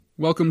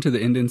Welcome to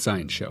the Indian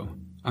Science Show.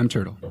 I'm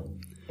Turtle.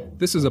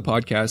 This is a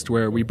podcast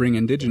where we bring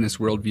indigenous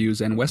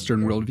worldviews and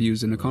Western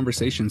worldviews into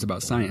conversations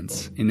about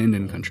science in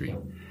Indian country,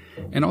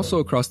 and also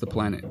across the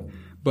planet.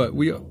 But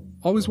we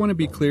always want to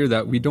be clear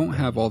that we don't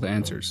have all the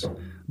answers,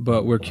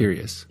 but we're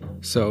curious.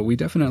 So we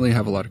definitely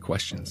have a lot of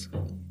questions.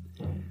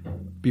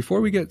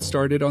 Before we get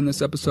started on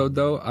this episode,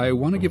 though, I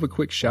want to give a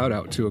quick shout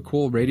out to a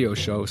cool radio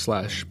show /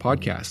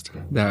 podcast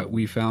that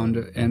we found,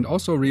 and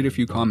also read a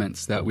few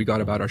comments that we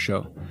got about our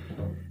show.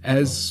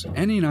 As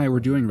Annie and I were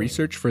doing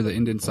research for the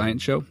Indian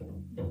Science Show,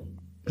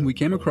 we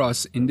came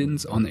across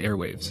Indians on the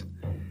Airwaves.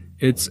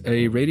 It's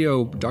a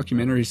radio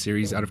documentary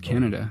series out of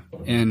Canada,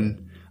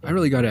 and I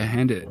really got to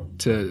hand it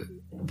to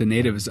the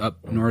natives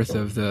up north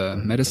of the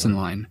Medicine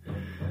Line.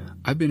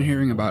 I've been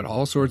hearing about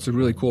all sorts of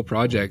really cool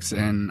projects,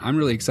 and I'm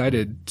really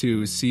excited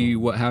to see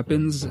what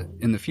happens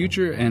in the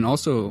future and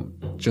also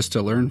just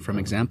to learn from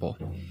example.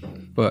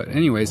 But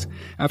anyways,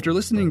 after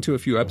listening to a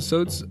few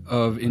episodes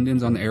of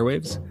Indians on the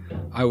Airwaves,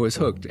 I was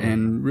hooked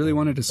and really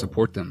wanted to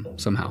support them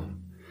somehow.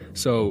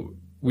 So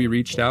we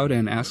reached out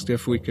and asked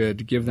if we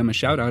could give them a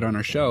shout out on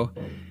our show,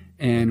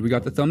 and we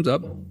got the thumbs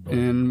up,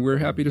 and we're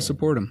happy to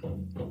support them.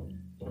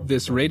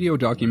 This radio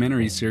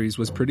documentary series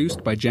was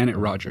produced by Janet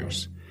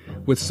Rogers,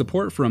 with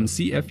support from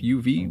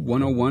CFUV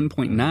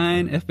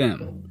 101.9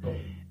 FM,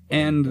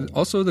 and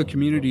also the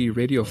Community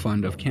Radio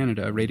Fund of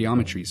Canada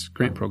Radiometry's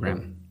grant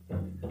program.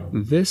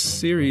 This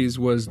series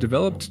was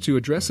developed to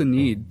address a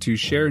need to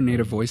share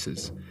Native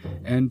voices,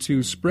 and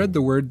to spread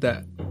the word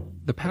that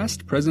the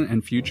past, present,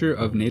 and future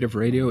of Native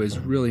radio is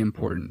really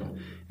important.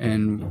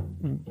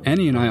 And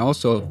Annie and I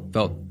also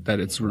felt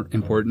that it's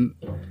important.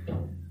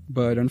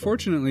 But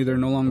unfortunately, they're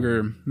no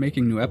longer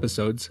making new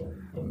episodes,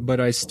 but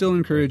I still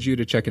encourage you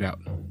to check it out.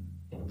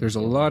 There's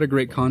a lot of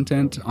great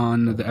content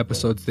on the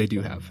episodes they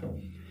do have.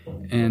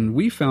 And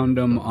we found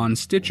them on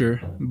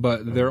Stitcher,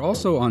 but they're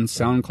also on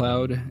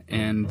SoundCloud,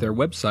 and their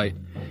website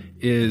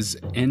is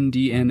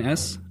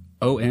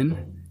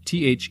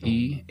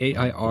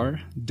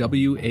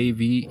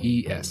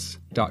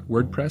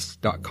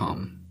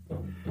ndnsontheairwaves.wordpress.com.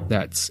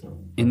 That's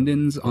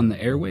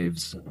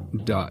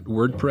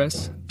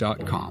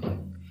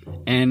indiansontheairwaves.wordpress.com.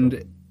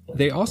 And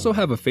they also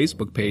have a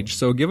Facebook page,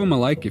 so give them a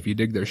like if you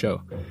dig their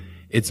show.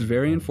 It's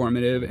very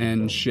informative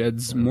and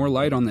sheds more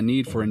light on the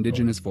need for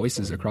Indigenous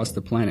voices across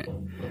the planet,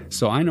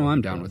 so I know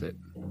I'm down with it.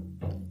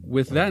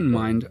 With that in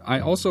mind, I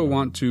also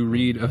want to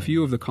read a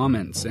few of the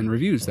comments and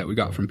reviews that we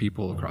got from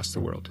people across the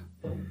world.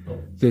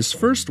 This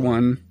first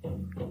one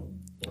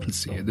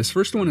is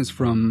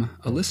from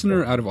a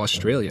listener out of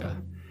Australia.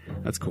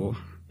 That's cool.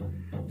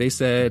 They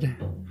said,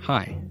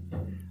 "Hi.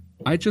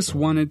 I just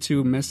wanted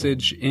to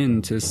message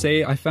in to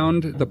say I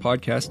found the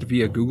podcast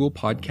via Google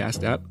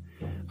Podcast app.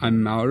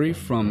 I'm Maori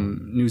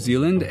from New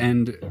Zealand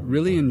and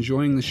really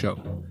enjoying the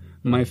show.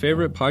 My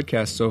favorite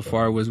podcast so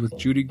far was with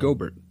Judy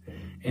Gobert,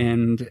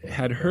 and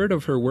had heard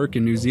of her work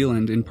in New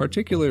Zealand, and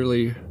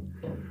particularly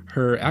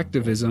her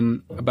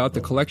activism about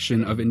the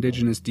collection of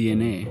Indigenous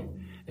DNA,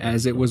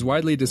 as it was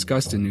widely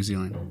discussed in New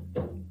Zealand.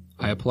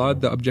 I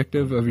applaud the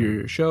objective of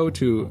your show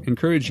to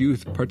encourage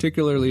youth,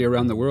 particularly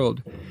around the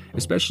world,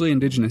 especially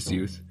Indigenous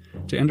youth,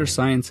 to enter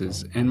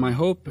sciences, and my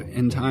hope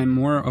in time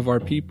more of our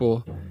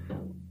peoples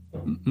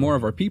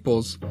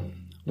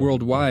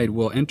worldwide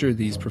will enter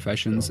these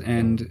professions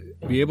and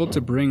be able to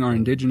bring our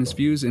Indigenous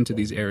views into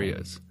these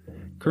areas.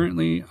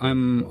 Currently,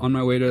 I'm on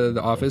my way to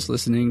the office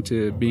listening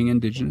to Being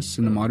Indigenous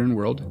in the Modern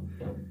World.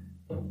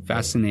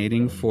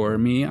 Fascinating for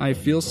me. I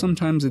feel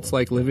sometimes it's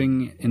like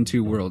living in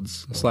two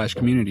worlds /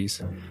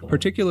 communities,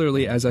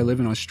 particularly as I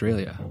live in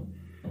Australia.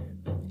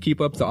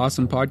 Keep up the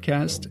awesome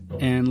podcast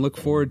and look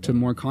forward to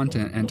more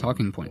content and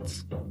talking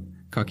points.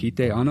 Ka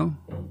kite ano,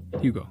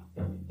 Hugo."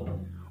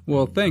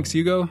 Well, thanks,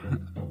 Hugo.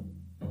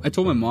 I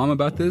told my mom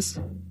about this,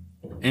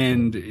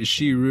 and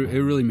it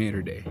really made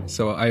her day,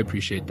 so I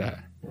appreciate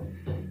that.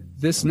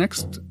 This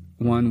next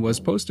one was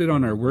posted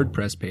on our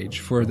WordPress page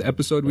for the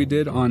episode we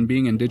did on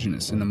being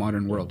Indigenous in the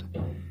modern world.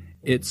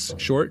 It's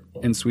short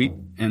and sweet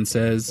and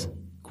says,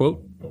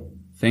 quote,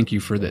 "Thank you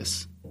for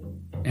this,"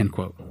 end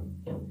quote.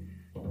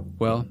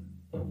 Well,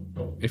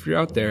 if you're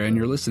out there and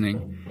you're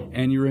listening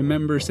and you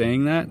remember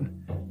saying that,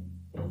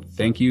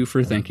 thank you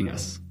for thanking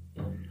us.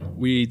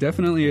 We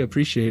definitely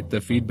appreciate the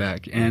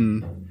feedback,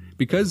 and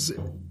because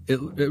it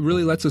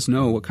really lets us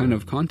know what kind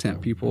of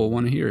content people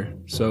want to hear.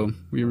 So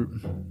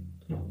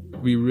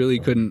we really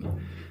couldn't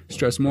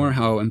stress more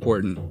how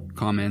important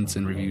comments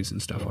and reviews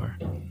and stuff are.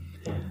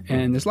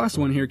 And this last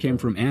one here came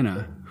from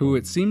Anna, who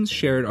it seems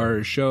shared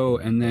our show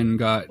and then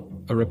got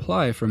a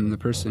reply from the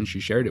person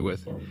she shared it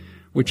with,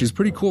 which is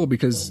pretty cool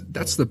because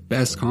that's the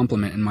best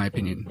compliment in my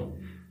opinion,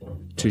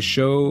 to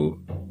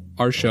show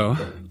our show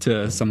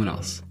to someone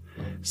else.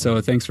 So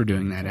thanks for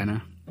doing that,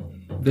 Anna.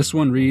 This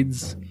one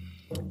reads,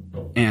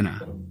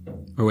 Anna.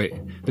 Oh wait,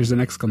 there's an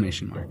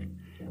exclamation mark.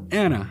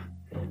 Anna,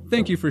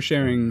 thank you for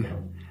sharing.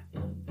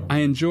 I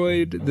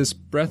enjoyed this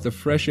breath of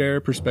fresh air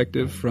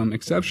perspective from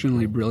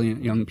exceptionally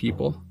brilliant young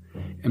people.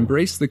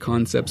 Embrace the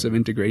concepts of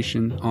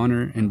integration,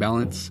 honor, and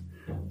balance.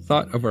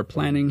 thought of our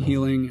planning,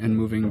 healing, and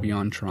moving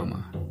beyond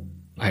trauma.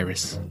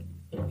 Iris.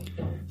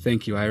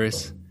 Thank you,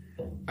 Iris.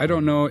 I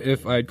don't know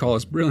if I'd call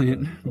us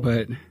brilliant,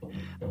 but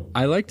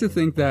I like to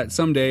think that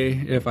someday,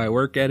 if I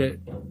work at it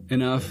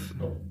enough,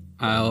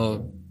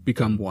 I'll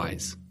become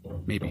wise.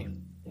 Maybe.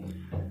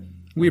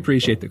 We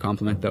appreciate the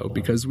compliment, though,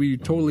 because we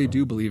totally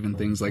do believe in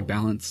things like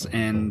balance,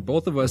 and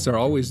both of us are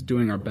always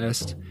doing our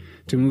best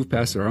to move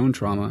past our own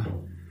trauma.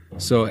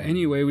 So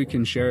any way we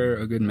can share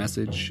a good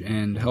message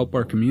and help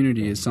our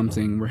community is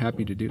something we're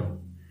happy to do.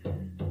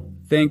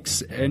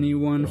 Thanks,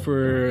 anyone,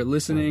 for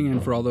listening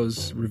and for all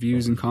those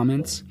reviews and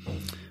comments.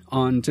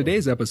 On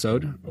today's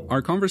episode,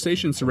 our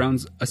conversation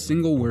surrounds a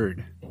single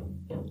word.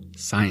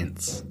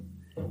 Science.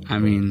 I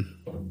mean,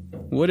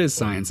 what is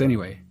science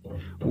anyway?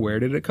 Where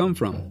did it come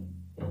from?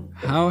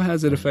 How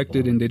has it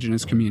affected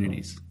Indigenous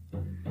communities?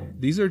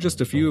 These are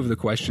just a few of the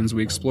questions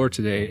we explore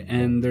today,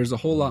 and there's a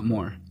whole lot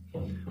more.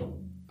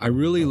 I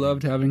really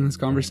loved having this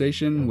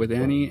conversation with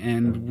Annie,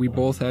 and we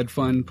both had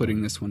fun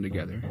putting this one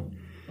together.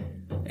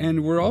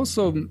 And we're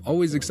also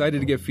always excited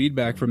to get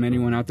feedback from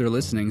anyone out there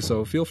listening,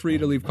 so feel free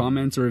to leave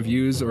comments or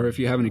reviews, or if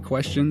you have any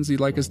questions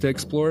you'd like us to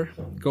explore,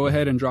 go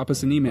ahead and drop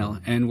us an email,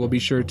 and we'll be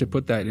sure to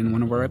put that in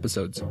one of our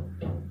episodes.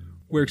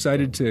 We're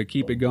excited to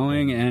keep it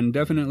going and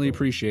definitely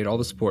appreciate all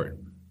the support.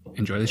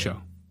 Enjoy the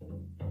show.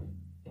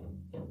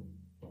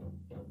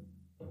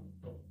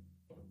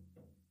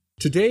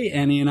 Today,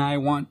 Annie and I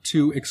want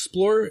to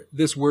explore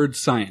this word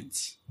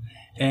science.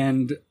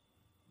 And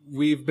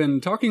we've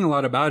been talking a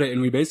lot about it,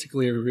 and we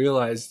basically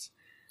realized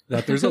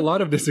that there's a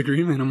lot of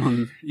disagreement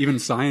among even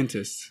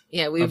scientists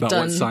about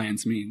what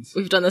science means.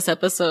 We've done this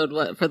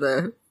episode, for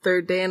the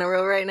third day in a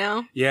row right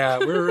now? Yeah,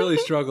 we're really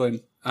struggling.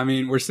 I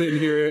mean, we're sitting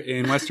here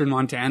in western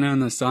Montana,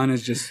 and the sun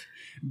is just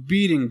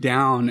beating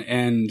down,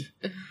 and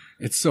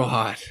it's so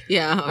hot.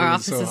 Yeah, our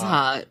office is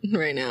hot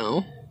right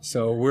now.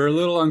 So we're a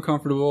little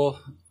uncomfortable.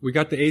 We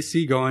got the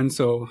AC going,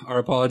 so our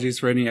apologies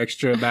for any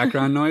extra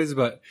background noise,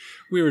 but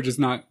we were just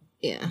not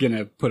going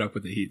to put up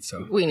with the heat.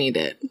 So we need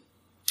it.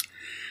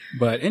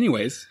 But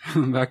anyways,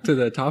 back to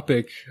the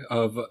topic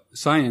of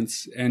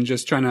science and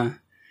just trying to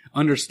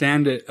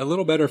understand it a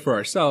little better for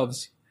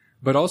ourselves,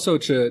 but also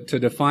to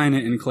define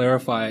it and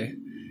clarify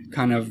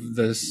kind of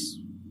this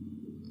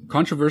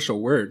controversial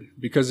word,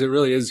 because it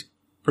really is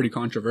pretty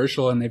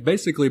controversial, and they've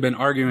basically been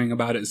arguing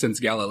about it since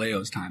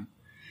Galileo's time.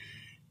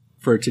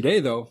 For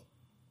today, though,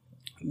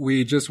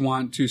 we just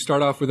want to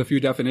start off with a few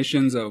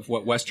definitions of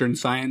what Western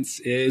science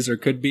is or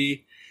could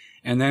be,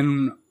 and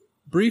then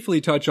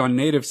briefly touch on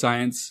native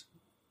science.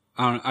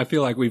 I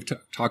feel like we've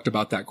talked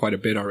about that quite a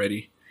bit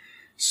already.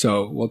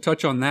 So we'll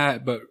touch on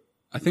that, but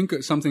I think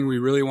something we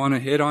really want to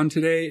hit on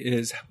today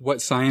is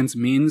what science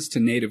means to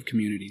native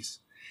communities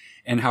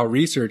and how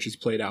research is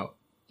played out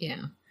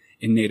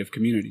in native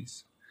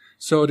communities.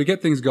 So to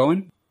get things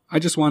going, I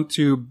just want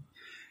to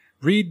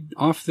read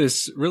off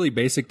this really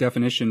basic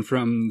definition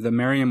from the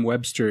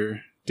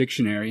Merriam-Webster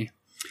dictionary.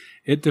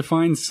 It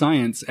defines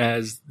science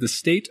as the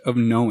state of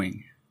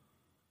knowing.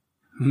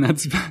 And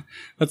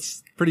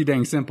that's pretty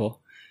dang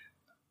simple.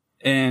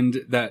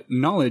 And that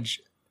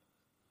knowledge,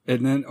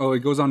 and then, it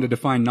goes on to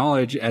define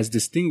knowledge as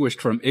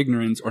distinguished from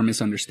ignorance or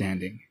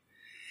misunderstanding.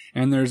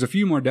 And there's a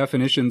few more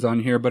definitions on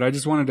here, but I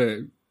just wanted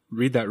to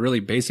read that really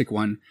basic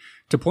one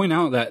to point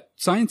out that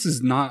science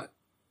is not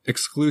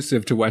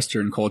exclusive to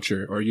Western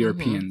culture or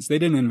Europeans. They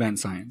didn't invent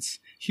science.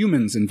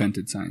 Humans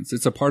invented science.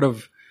 It's a part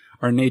of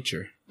our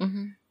nature.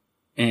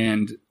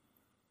 And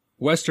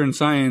Western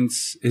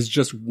science is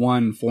just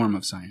one form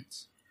of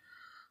science.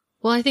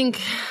 Well, I think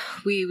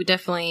we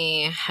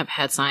definitely have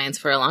had science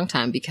for a long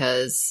time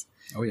because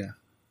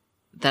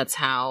that's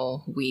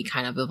how we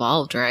kind of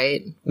evolved,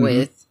 right?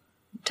 With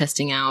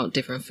testing out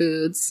different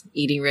foods,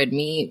 eating red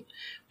meat,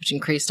 which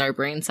increased our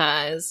brain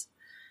size.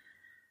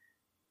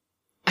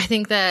 I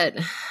think that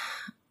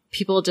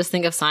people just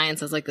think of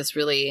science as like this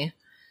really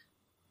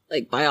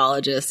like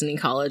biologists and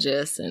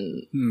ecologists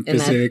and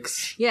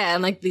physics.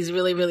 And like these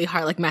really, really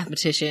hard, like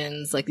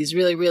mathematicians, like these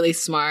really, really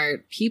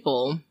smart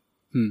people.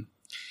 And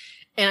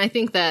I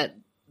think that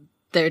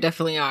there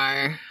definitely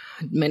are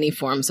many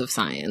forms of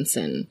science,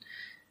 and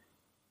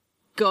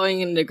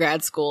going into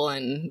grad school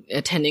and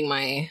attending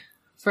my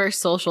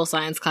first social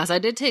science class, I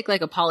did take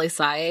like a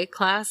poli-sci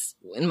class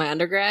in my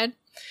undergrad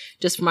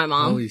just for my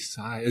mom.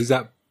 Poli-sci. Is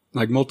that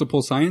like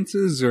multiple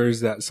sciences, or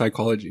is that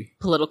psychology?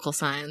 Political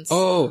science.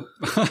 Oh,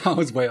 I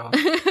was way off.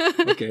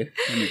 Okay,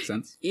 that makes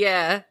sense.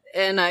 Yeah,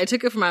 and I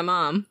took it for my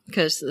mom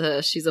because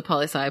she's a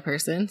poli-sci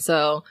person.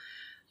 So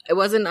it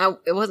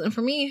wasn't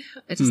for me.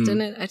 I just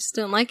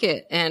didn't like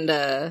it.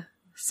 And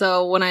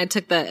so when I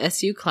took the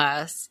SU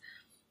class,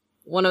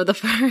 one of the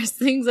first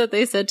things that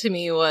they said to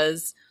me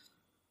was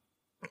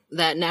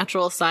that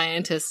natural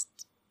scientists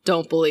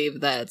don't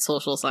believe that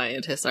social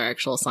scientists are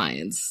actual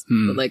science.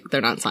 Like, they're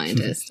not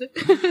scientists.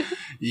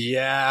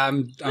 Yeah,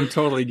 I'm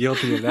totally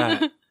guilty of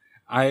that.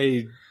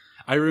 I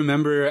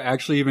remember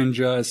actually even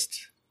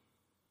just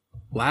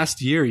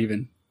last year,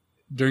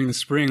 during the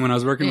spring when I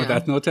was working with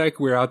Ethnotech.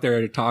 We were out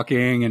there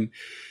talking, and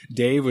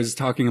Dave was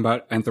talking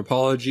about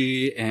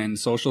anthropology and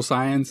social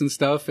science and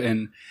stuff.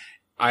 And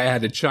I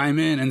had to chime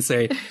in and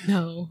say,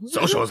 no,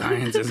 social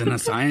science isn't a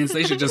science.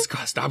 They should just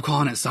stop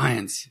calling it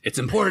science. It's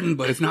important,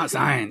 but it's not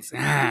science.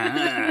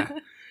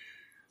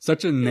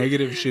 Such a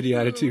negative, shitty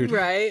attitude.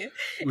 Right.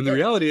 When the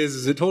reality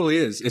is it totally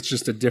is. It's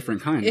just a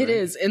different kind. It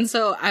is. And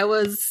so I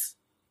was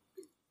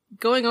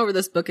going over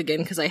this book again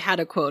because I had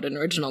a quote, an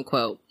original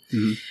quote.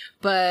 Mm-hmm.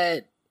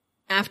 But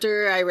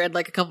after I read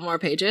like a couple more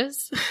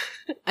pages,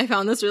 I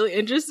found this really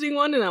interesting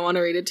one and I want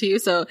to read it to you.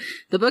 So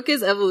the book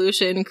is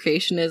Evolution,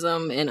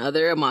 Creationism, and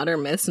Other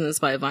Modern Myths, and it's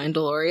by Vine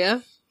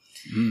Deloria.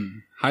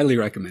 Highly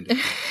recommended.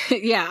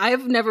 Yeah,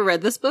 I've never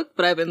read this book,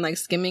 but I've been like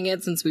skimming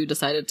it since we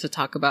decided to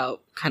talk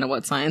about kind of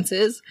what science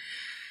is.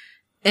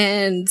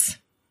 And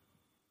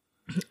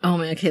oh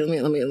man, okay,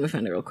 let me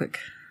find it real quick.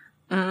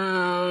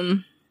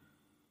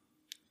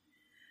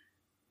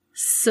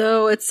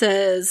 So it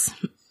says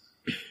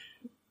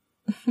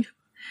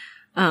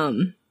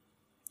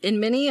in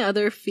many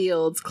other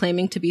fields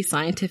claiming to be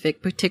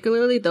scientific,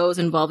 particularly those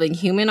involving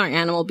human or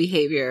animal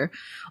behavior,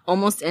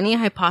 almost any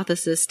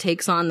hypothesis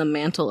takes on the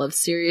mantle of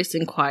serious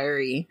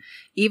inquiry,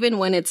 even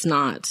when it's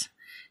not.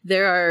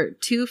 There are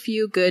too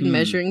few good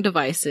measuring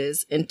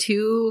devices and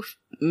too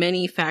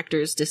many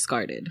factors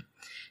discarded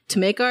to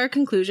make our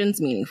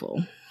conclusions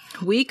meaningful.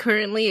 We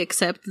currently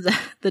accept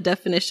the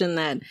definition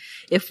that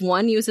if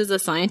one uses a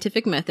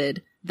scientific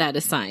method, that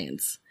is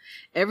science.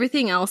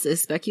 Everything else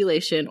is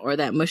speculation or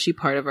that mushy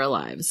part of our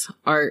lives,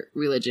 art,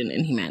 religion,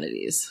 and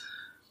humanities.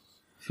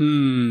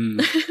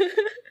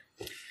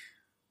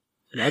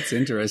 That's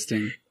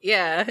interesting.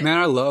 Yeah. Man,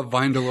 I love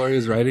Vine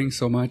Deloria's writing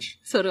so much.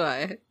 So do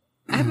I.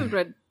 I haven't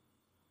read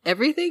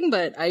everything,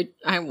 but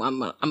I'm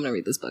gonna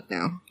read this book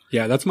now.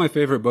 Yeah, that's my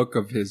favorite book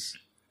of his.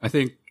 I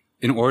think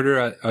in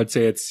order, I'd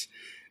say it's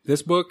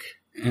this book,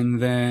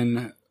 and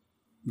then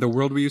The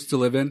World We Used to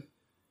Live In,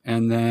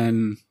 and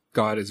then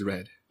God is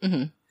Red.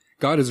 Mm-hmm.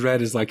 God is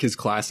Red is like his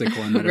classic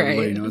one that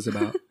everybody knows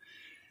about.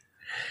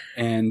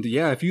 And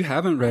yeah, if you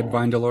haven't read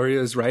Vine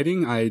Deloria's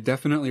writing, I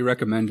definitely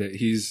recommend it.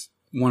 He's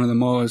one of the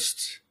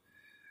most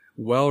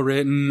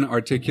well-written,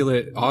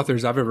 articulate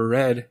authors I've ever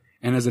read.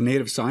 And as a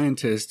native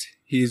scientist,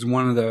 he's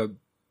one of the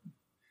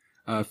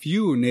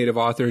few native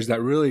authors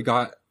that really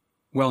got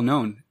well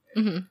known.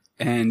 Mm-hmm.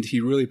 And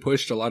he really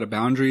pushed a lot of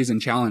boundaries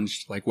and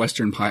challenged like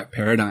Western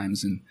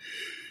paradigms. And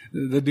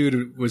the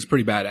dude was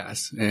pretty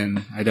badass,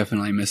 and I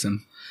definitely miss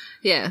him.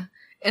 Yeah.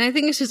 And I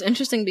think it's just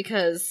interesting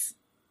because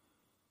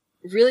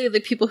really the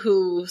people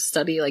who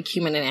study like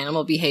human and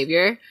animal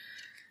behavior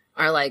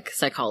are like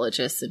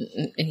psychologists and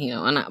you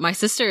know, and my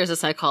sister is a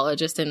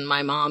psychologist and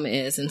my mom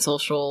is in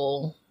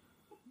social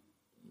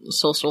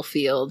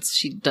fields.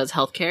 She does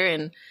healthcare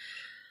and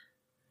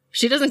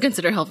she doesn't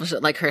consider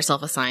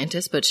herself a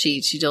scientist, but she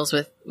deals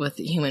with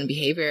human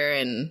behavior,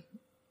 and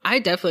I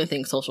definitely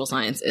think social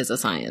science is a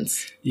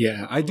science.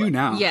 Yeah, I do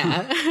now.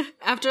 Yeah.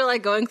 After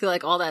like going through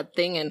like all that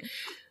thing and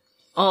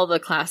all the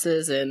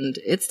classes, and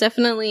it's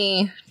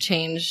definitely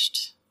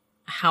changed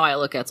how I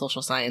look at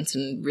social science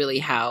and really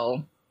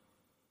how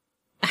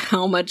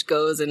much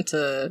goes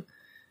into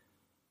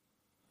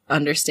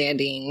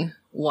understanding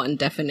one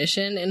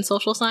definition in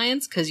social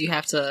science, because you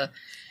have to.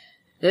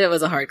 It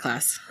was a hard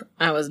class.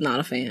 I was not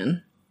a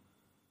fan.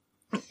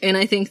 And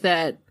I think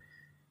that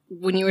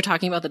when you were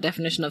talking about the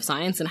definition of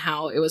science and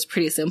how it was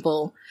pretty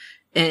simple,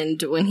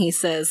 and when he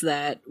says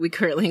that we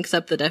currently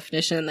accept the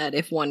definition that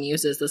if one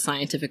uses the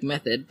scientific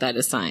method, that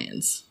is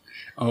science.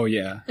 Oh,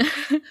 yeah.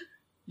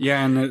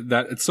 Yeah, and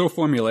that it's so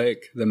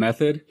formulaic, the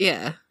method.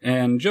 Yeah.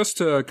 And just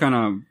to kind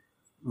of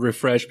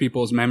refresh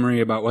people's memory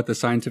about what the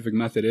scientific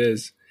method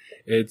is,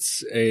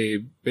 it's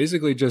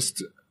basically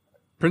just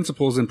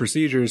principles and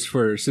procedures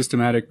for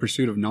systematic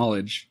pursuit of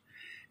knowledge.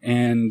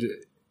 And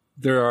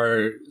there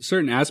are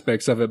certain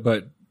aspects of it,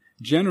 but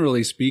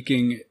generally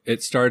speaking,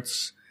 it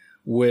starts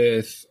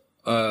with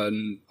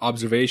an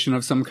observation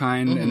of some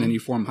kind, and then you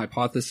form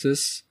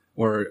hypothesis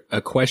or a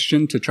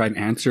question to try and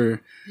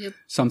answer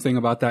something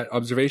about that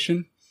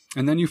observation.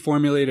 And then you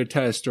formulate a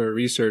test or a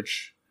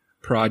research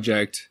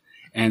project,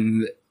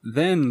 and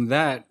then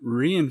that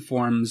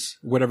reinforms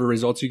whatever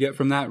results you get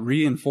from that,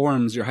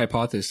 reinforms your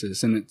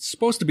hypothesis. And it's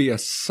supposed to be a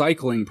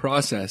cycling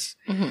process,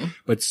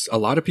 but a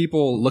lot of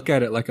people look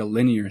at it like a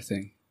linear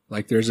thing.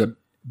 Like there's a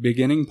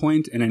beginning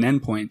point and an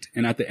end point,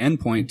 and at the end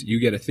point,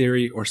 you get a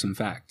theory or some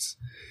facts.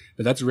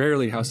 But that's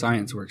rarely how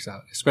science works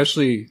out,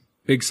 especially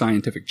big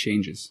scientific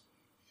changes.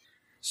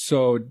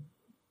 So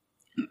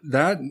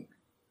that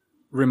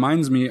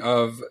reminds me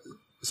of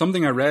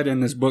something I read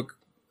in this book,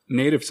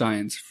 Native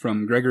Science,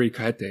 from Gregory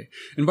Kahete.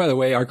 And by the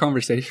way, our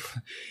conversation,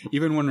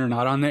 even when we're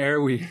not on the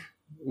air,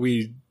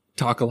 we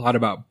talk a lot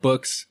about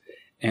books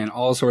and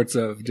all sorts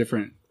of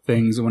different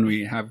things when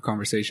we have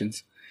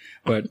conversations.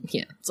 But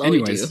yeah, it's all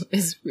anyways, we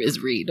do is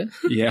read.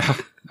 Yeah,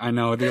 I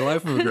know. The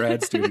life of a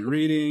grad student,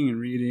 reading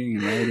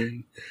and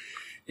writing.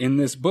 In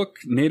this book,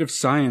 Native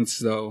Science,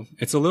 though,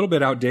 it's a little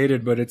bit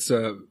outdated, but it's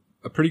a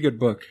pretty good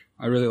book.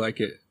 I really like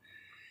it.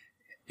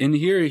 In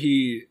here,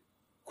 he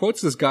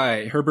quotes this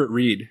guy, Herbert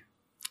Reed,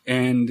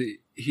 and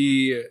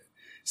he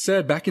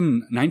said back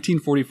in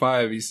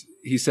 1945,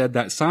 he said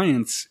that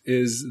science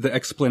is the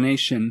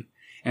explanation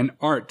and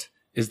art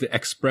is the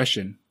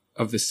expression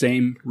of the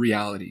same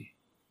reality.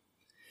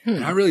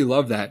 And I really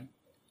love that.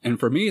 And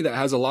for me, that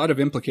has a lot of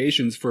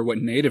implications for what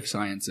native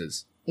science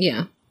is.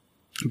 Yeah.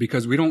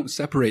 Because we don't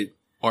separate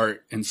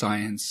art and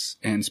science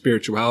and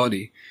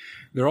spirituality.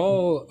 They're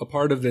all a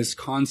part of this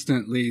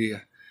constantly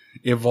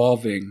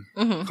evolving,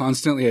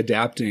 constantly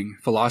adapting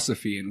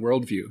philosophy and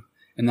worldview.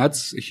 And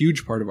that's a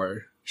huge part of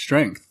our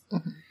strength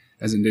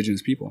as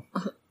Indigenous people.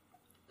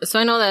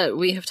 So I know that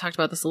we have talked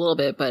about this a little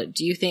bit, but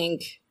do you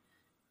think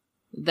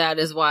that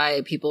is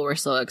why people were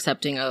so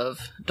accepting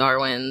of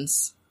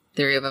Darwin's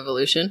theory of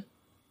evolution?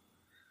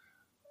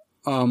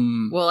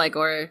 Well, like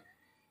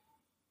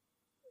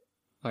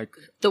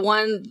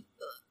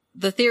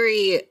the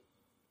theory,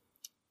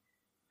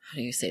 how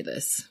do you say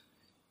this?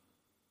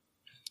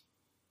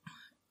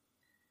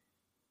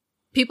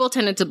 People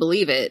tended to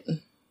believe it.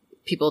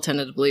 People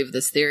tended to believe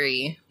this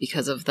theory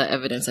because of the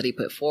evidence that he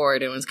put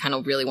forward. It was kind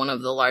of really one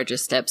of the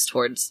largest steps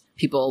towards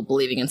people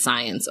believing in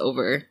science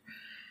over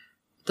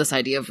this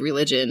idea of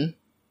religion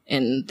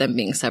and them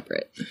being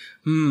separate.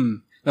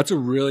 That's a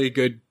really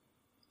good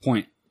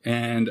point.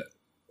 And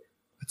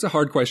it's a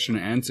hard question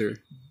to answer.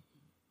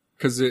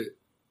 Because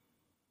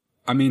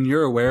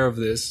you're aware of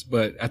this,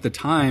 but at the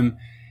time,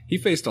 he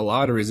faced a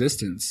lot of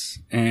resistance.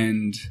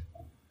 And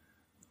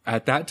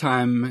at that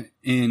time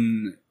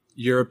in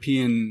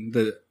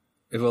the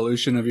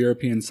evolution of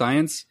European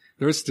science,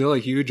 there was still a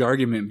huge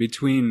argument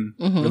between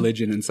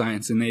religion and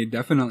science, and they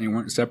definitely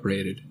weren't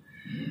separated.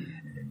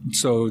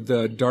 So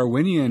the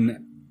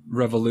Darwinian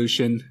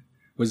revolution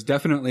was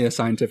definitely a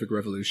scientific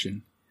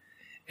revolution,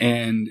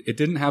 and it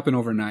didn't happen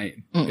overnight.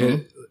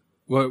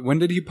 When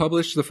did he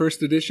publish the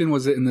first edition?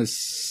 Was it in the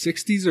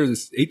 60s or the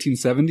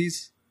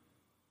 1870s?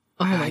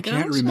 Oh my I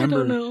can't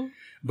remember. I don't know.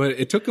 But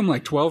it took him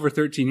like 12 or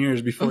 13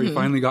 years before he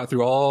finally got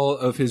through all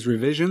of his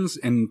revisions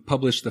and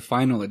published the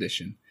final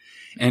edition.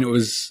 And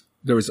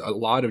there was a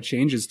lot of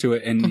changes to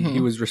it, and he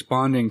was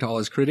responding to all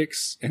his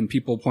critics and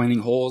people pointing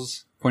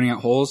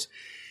out holes.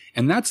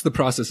 And that's the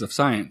process of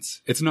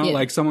science. It's not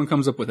like someone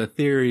comes up with a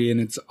theory and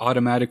it's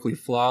automatically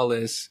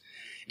flawless.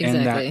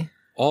 Exactly. And that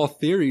all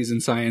theories in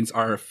science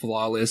are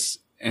flawless.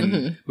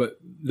 And but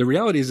the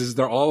reality is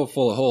they're all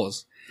full of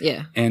holes.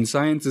 Yeah. And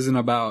science isn't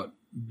about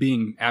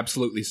being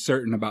absolutely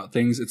certain about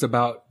things. It's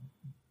about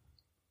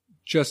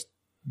just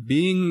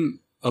being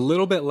a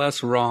little bit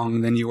less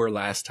wrong than you were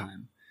last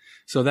time.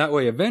 So that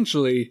way,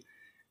 eventually,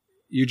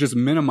 you just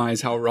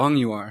minimize how wrong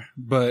you are.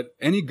 But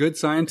any good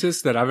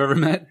scientist that I've ever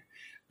met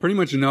pretty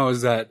much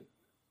knows that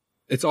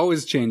it's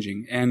always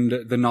changing, and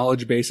the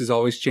knowledge base is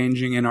always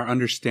changing, and our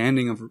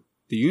understanding of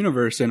the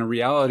universe and a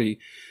reality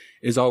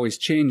is always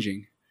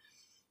changing.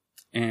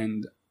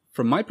 And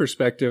from my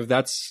perspective,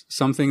 that's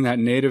something that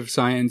native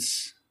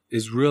science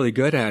is really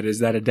good at, is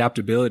that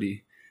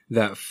adaptability,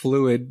 the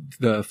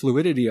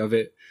fluidity of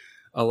it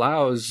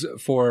allows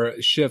for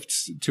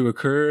shifts to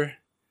occur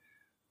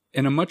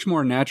in a much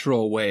more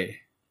natural way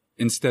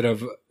instead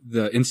of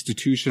the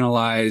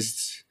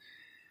institutionalized.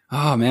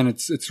 Oh man,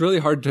 it's really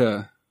hard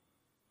to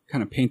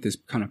kind of paint this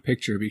kind of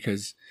picture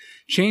because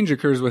change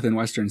occurs within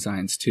Western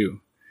science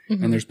too.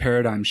 And there's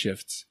paradigm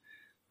shifts.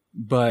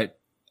 But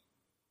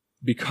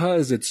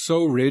because it's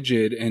so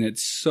rigid and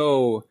it's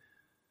so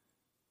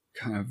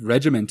kind of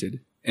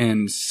regimented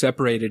and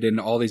separated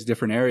into all these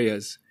different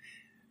areas,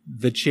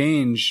 the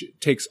change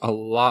takes a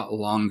lot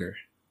longer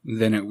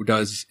than it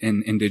does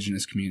in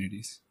indigenous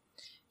communities.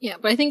 Yeah,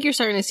 but I think you're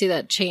starting to see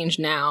that change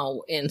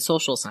now in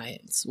social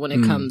science when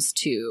it comes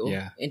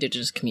to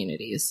indigenous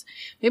communities.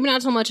 Maybe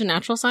not so much in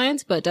natural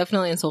science, but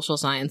definitely in social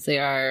science, they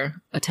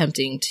are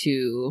attempting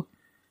to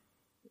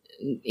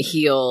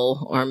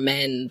heal or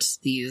mend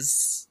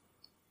these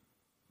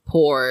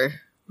poor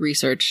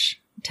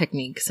research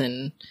techniques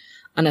and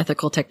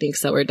unethical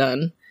techniques that were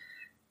done.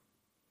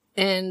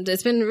 And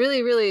it's been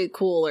really, really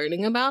cool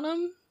learning about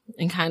them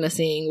and kind of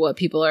seeing what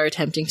people are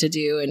attempting to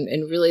do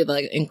and really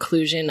the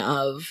inclusion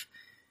of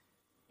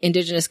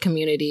indigenous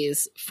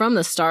communities from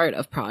the start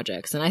of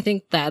projects. And I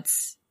think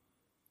that's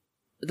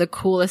the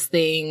coolest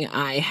thing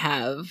I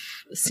have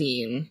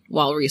seen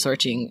while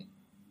researching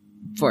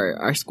for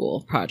our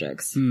school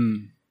projects.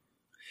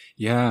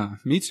 Yeah,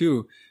 me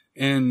too.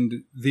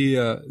 And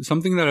the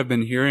something that I've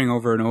been hearing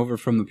over and over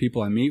from the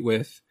people I meet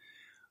with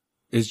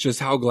is just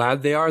how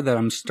glad they are that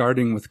I'm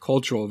starting with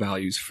cultural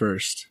values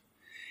first.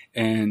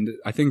 And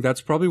I think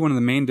that's probably one of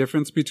the main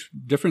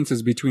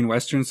differences between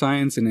Western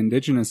science and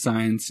indigenous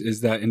science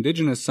is that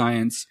indigenous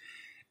science,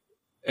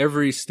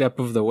 every step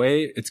of the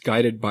way, it's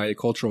guided by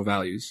cultural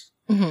values.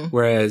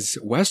 Whereas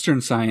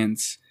Western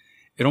science,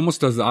 it almost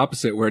does the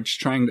opposite, where it's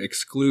trying to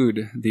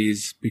exclude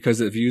these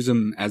because it views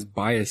them as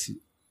bias.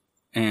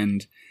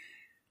 And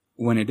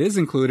when it is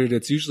included,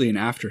 it's usually an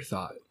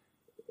afterthought.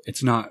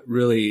 It's not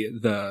really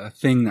the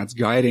thing that's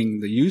guiding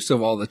the use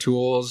of all the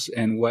tools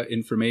and what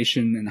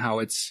information and how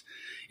it's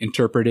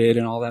interpreted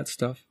and all that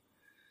stuff.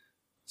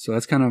 So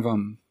that's kind of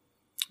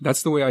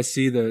that's the way I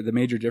see the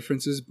major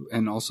differences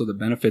and also the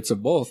benefits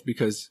of both,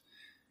 because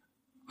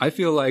I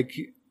feel like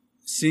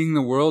seeing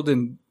the world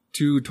in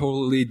two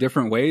totally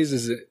different ways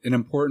is an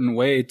important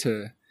way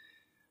to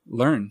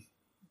learn.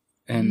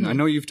 And I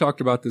know you've talked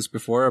about this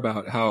before,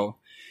 about how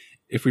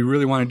if we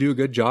really want to do a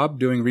good job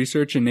doing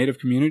research in Native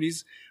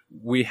communities,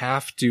 we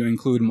have to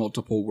include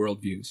multiple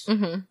worldviews.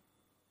 Mm-hmm.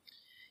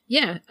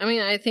 Yeah. I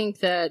mean, I think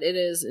that it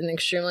is an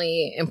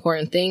extremely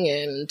important thing,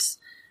 and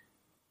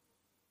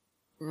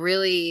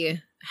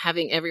really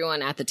having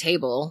everyone at the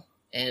table.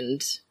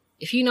 And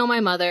if you know my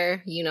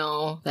mother, you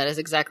know that is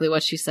exactly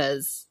what she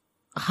says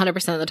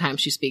 100% of the time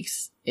she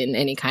speaks in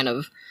any kind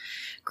of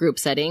group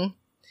setting.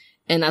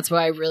 And that's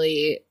why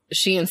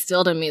she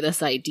instilled in me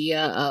this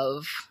idea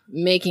of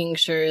making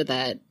sure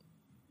that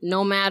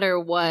no matter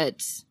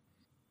what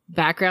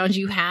background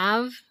you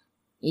have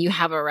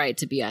a right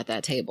to be at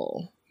that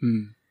table.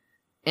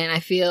 And I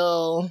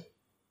feel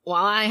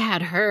while I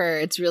had her,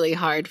 it's really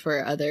hard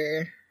for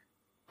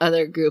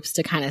other groups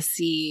to kind of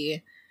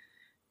see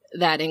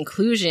that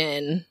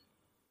inclusion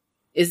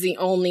is the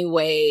only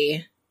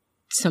way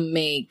to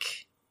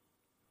make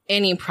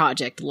any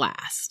project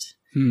last.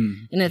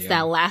 And it's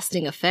that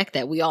lasting effect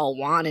that we all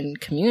want in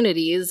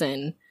communities,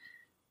 and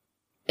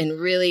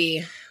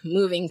really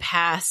moving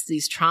past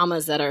these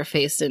traumas that are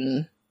faced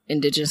in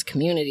Indigenous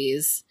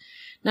communities,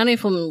 not only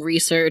from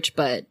research,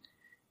 but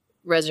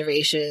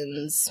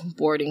reservations,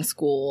 boarding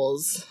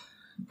schools,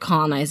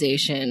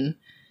 colonization,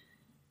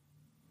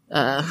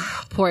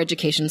 poor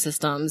education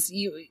systems,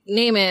 you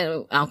name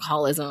it,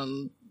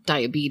 alcoholism,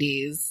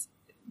 diabetes,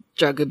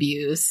 drug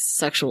abuse,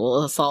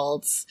 sexual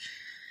assaults,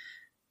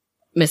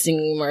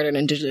 missing, murdered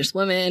Indigenous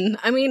women.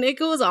 I mean, it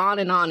goes on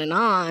and on and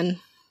on.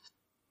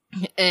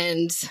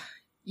 And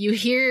you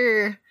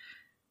hear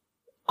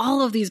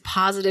all of these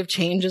positive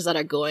changes that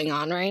are going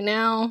on right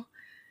now.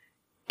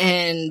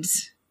 And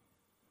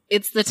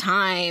it's the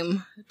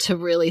time to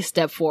really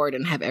step forward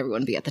and have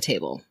everyone be at the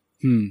table.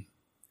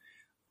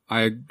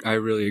 I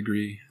really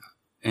agree.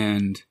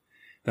 And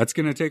that's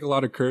going to take a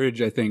lot of courage,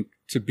 I think,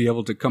 to be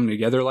able to come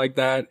together like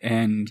that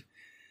and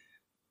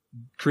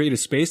create a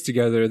space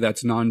together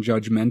that's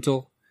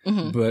non-judgmental,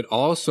 but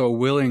also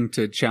willing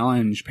to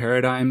challenge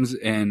paradigms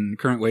and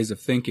current ways of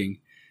thinking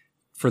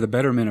for the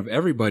betterment of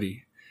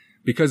everybody,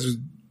 because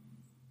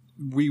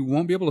we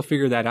won't be able to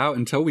figure that out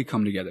until we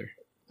come together.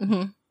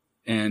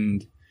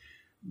 And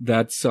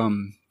that's,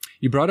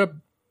 you brought up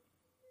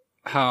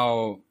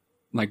how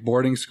like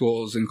boarding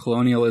schools and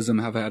colonialism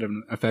have had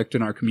an effect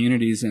in our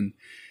communities, and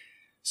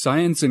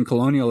science and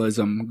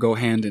colonialism go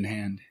hand in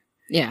hand.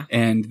 Yeah.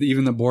 And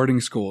even the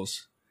boarding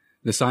schools,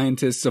 the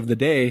scientists of the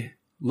day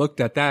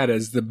looked at that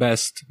as the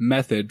best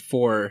method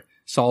for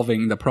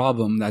solving the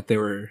problem that they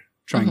were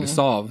trying to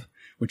solve,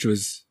 which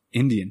was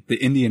the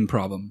Indian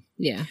problem.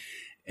 Yeah.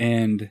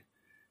 And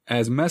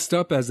as messed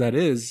up as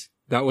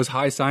that was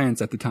high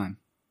science at the time.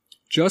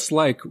 Just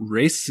like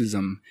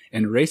racism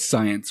and race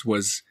science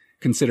was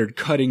considered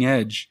cutting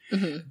edge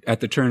at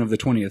the turn of the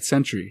 20th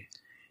century.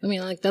 I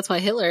mean, like, that's why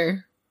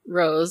Hitler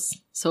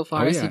rose so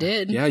far as he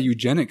did. Yeah,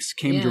 eugenics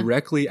came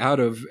directly out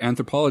of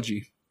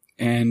anthropology.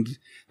 And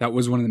that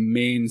was one of the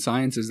main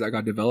sciences that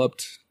got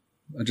developed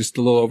just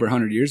a little over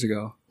 100 years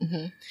ago.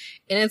 And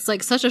it's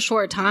like such a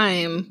short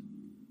time.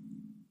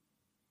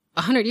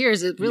 100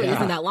 years, it really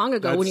isn't that long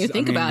ago when you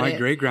think about it. My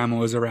great-grandma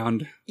was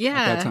around at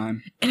that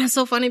time. And it's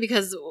so funny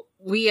because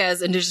we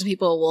as Indigenous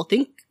people will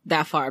think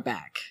that far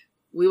back.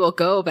 We will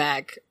go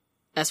back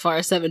as far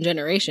as 7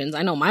 generations.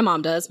 I know my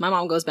mom does. My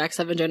mom goes back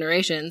 7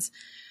 generations.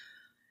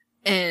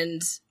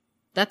 And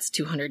that's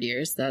 200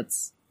 years. And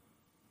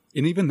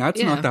even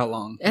that's not that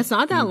long. It's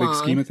not that long. In the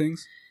big scheme of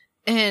things.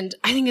 And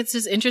I think it's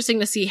just interesting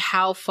to see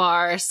how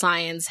far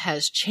science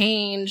has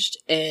changed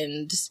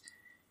and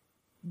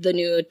the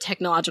new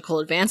technological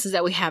advances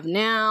that we have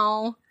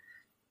now.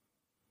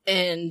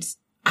 And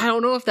I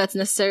don't know if that's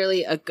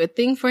necessarily a good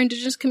thing for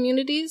Indigenous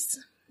communities,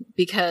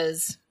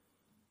 because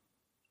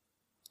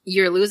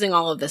you're losing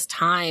all of this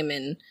time,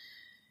 and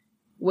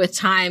with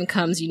time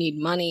comes you need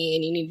money,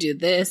 and you need to do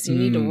this, you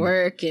need to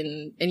work,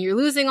 and you're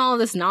losing all of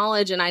this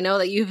knowledge. And I know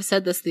that you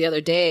said this the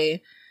other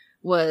day,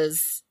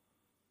 was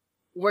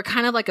we're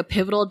kind of like a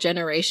pivotal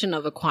generation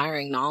of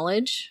acquiring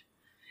knowledge.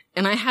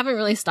 And I haven't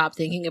really stopped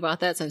thinking about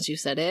that since you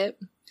said it.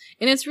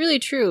 And it's really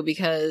true,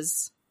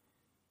 because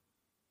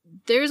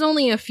there's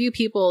only a few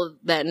people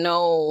that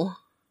know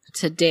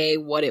today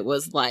what it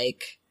was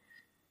like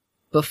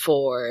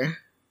before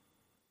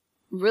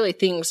really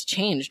things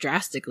changed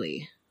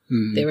drastically.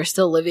 They were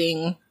still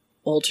living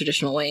old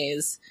traditional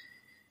ways,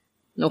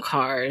 no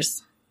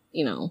cars,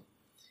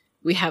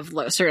 we have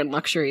certain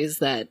luxuries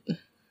that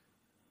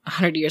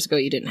 100 years ago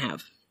you didn't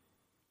have.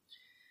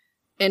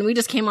 And we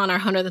just came on our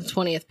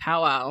 120th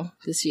powwow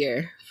this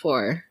year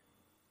for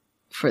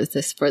the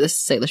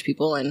Salish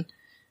people. And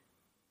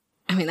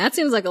I mean, that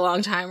seems like a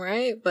long time,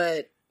 right?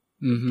 But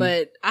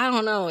I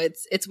don't know.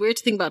 It's weird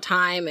to think about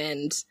time.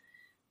 And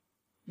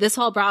this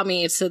all brought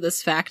me to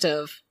this fact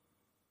of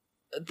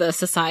the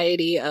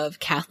Society of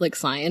Catholic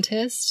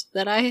Scientists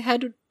that I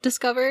had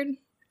discovered.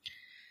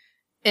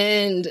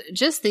 And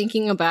just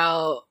thinking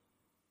about,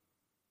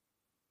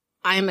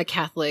 I'm a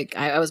Catholic.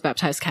 I was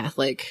baptized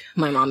Catholic.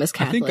 My mom is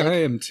Catholic. I think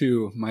I am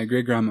too. My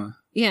great-grandma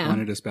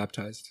wanted us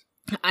baptized.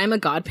 I'm a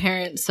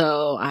godparent,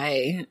 so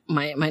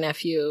my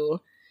nephew,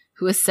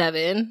 who was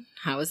 7,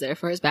 I was there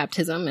for his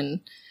baptism, and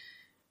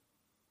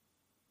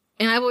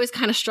I've always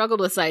kind of struggled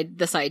with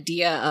this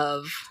idea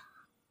of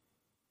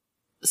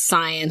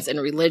science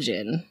and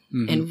religion,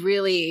 and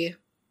really,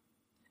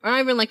 or not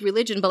even like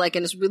religion, but like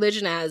in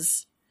religion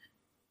as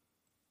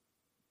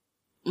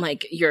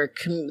like your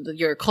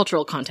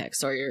cultural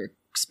context or your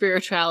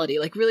spirituality,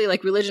 like really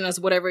like religion as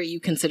whatever you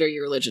consider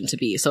your religion to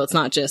be. So it's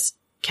not just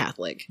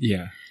Catholic.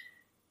 Yeah.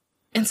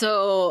 And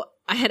so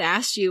I had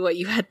asked you what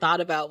you had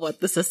thought about what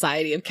the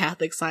Society of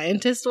Catholic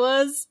Scientists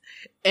was,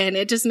 and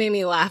it just made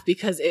me laugh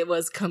because it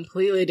was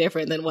completely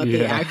different than what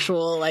the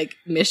actual like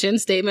mission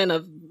statement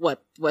of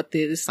what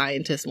the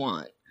scientists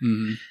want.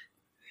 Mm-hmm.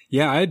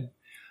 Yeah,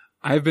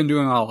 I've been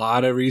doing a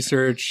lot of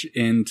research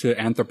into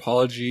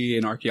anthropology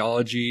and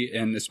archaeology,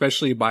 and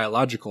especially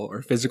biological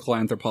or physical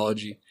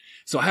anthropology.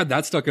 So I had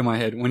that stuck in my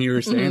head when you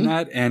were saying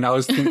that, and I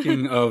was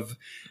thinking of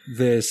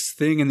this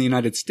thing in the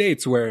United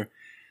States where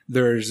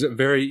there's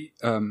very,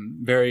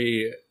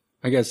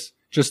 I guess,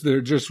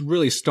 they're just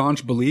really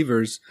staunch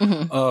believers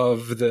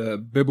of the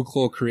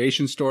biblical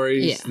creation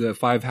stories, the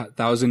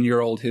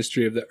 5,000-year-old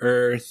history of the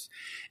earth,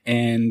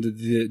 and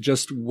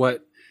just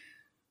what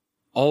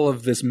all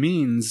of this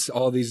means,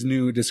 all these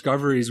new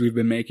discoveries we've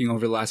been making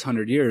over the last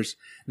 100 years.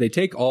 They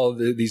take all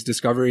these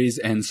discoveries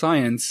and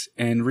science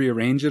and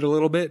rearrange it a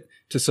little bit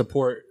to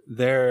support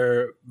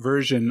their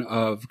version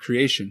of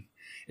creation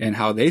and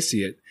how they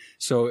see it.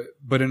 So,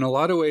 but in a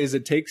lot of ways, they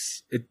take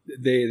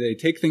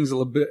things a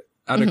little bit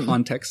out of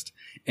context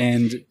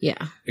and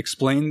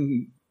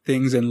explain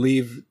things and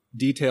leave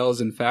details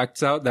and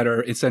facts out that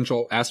are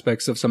essential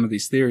aspects of some of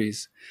these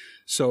theories.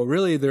 So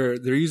really, they're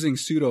using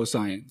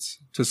pseudoscience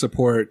to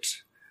support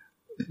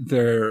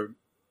their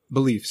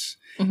beliefs.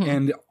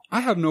 And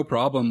I have no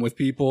problem with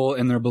people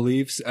and their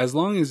beliefs as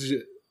long as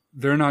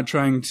they're not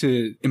trying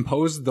to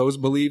impose those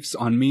beliefs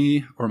on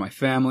me or my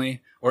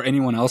family or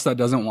anyone else that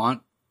doesn't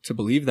want to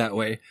believe that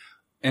way.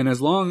 And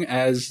as long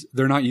as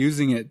they're not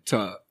using it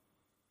to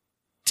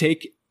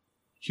take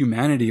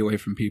humanity away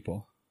from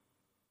people,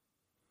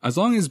 as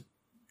long as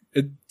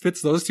it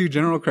fits those two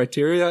general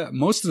criteria,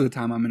 most of the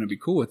time I'm going to be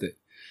cool with it.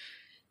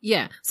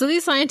 Yeah. So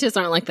these scientists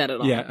aren't like that at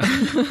all. Yeah.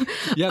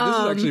 Yeah, this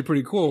is actually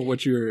pretty cool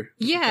what you're...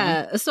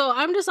 Yeah. So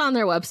I'm just on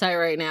their website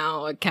right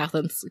now,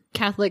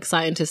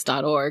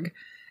 CatholicScientist.org.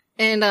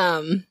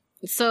 And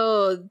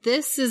so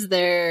this is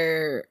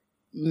their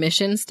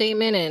mission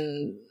statement,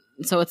 and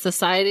so it's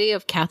Society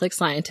of Catholic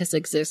Scientists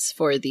exists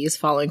for these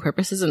following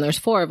purposes, and there's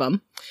 4 of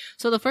them.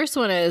 So the first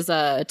one is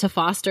to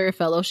foster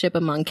fellowship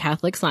among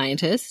Catholic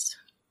scientists.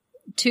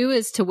 2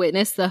 is to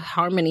witness the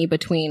harmony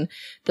between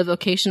the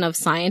vocation of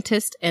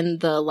scientist and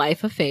the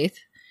life of faith.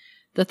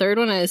 The third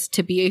one is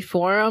to be a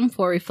forum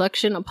for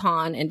reflection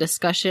upon and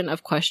discussion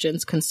of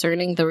questions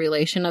concerning the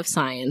relation of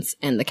science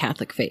and the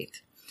Catholic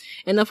faith.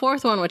 And the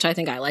fourth one, which I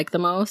think I like the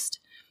most,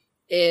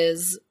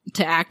 is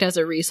to act as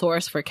a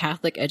resource for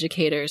Catholic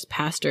educators,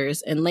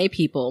 pastors, and lay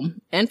people,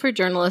 and for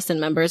journalists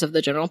and members of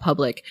the general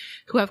public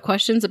who have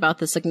questions about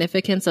the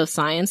significance of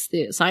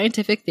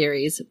scientific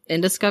theories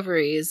and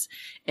discoveries,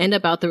 and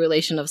about the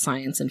relation of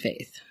science and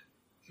faith.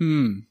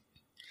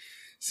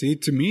 See,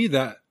 to me,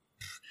 that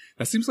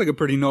seems like a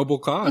pretty noble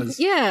cause.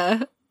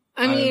 Yeah.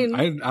 I mean,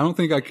 I don't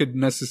think I could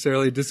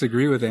necessarily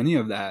disagree with any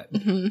of that,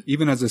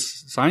 even as a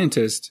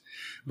scientist,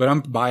 but I'm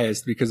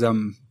biased because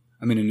I'm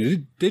an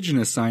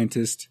indigenous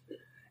scientist,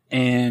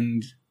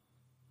 and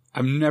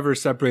I've never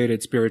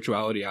separated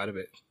spirituality out of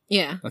it.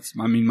 Yeah.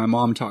 My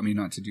mom taught me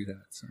not to do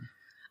that. So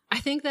I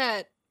think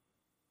that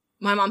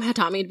my mom had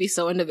taught me to be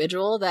so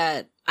individual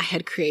that I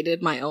had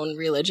created my own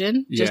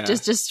religion.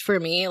 Just for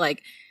me,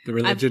 like the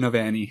religion of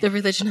Annie. The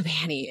religion of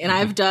Annie. And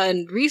I've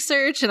done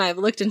research and I've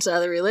looked into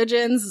other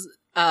religions.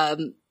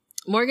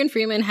 Morgan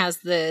Freeman has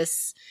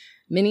this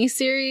mini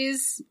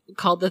series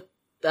called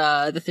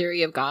the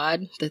Theory of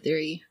God. The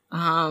Theory.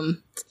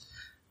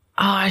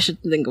 I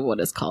should think of what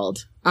it's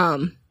called.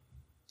 I'm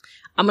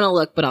gonna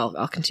look, but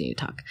I'll continue to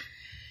talk.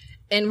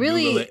 And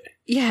really,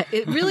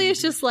 it really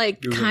is just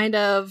like kind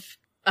of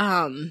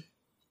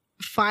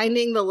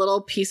finding the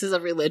little pieces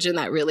of religion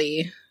that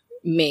really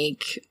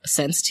make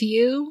sense to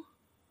you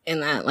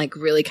and that like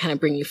really kind of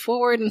bring you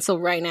forward. And so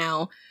right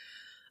now,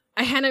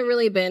 I hadn't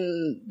really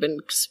been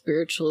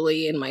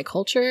spiritually in my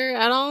culture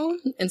at all,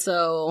 and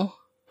so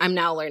I'm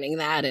now learning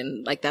that,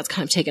 and like that's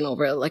kind of taken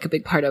over like a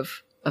big part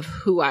of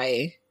who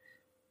I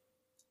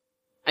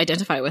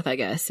identify with, I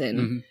guess.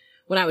 And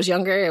when I was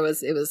younger, it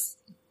was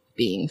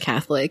being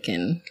Catholic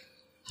and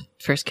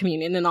First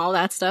Communion and all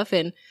that stuff.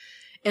 And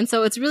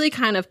so it's really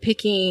kind of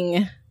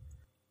picking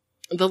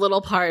the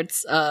little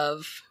parts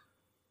of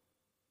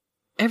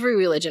every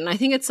religion. I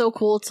think it's so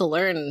cool to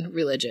learn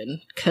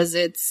religion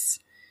because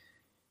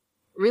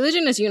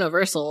religion is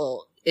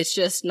universal. It's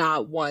just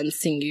not one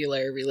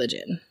singular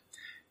religion.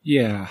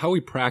 Yeah. How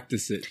we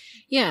practice it.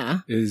 Yeah.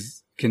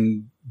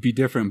 can be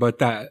different, but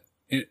that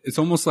it's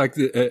almost like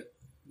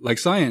like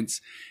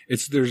science.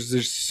 There's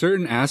this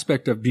certain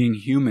aspect of being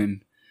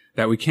human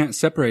that we can't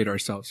separate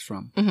ourselves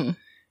from. Mm-hmm.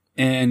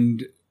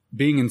 And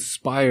being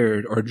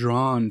inspired or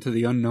drawn to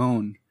the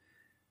unknown,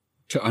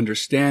 to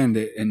understand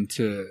it and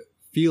to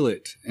feel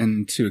it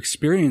and to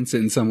experience it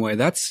in some way,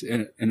 that's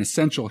an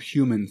essential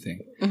human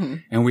thing. Mm-hmm.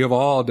 And we have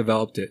all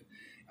developed it.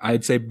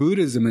 I'd say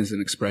Buddhism is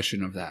an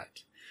expression of that.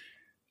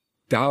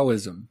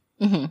 Taoism,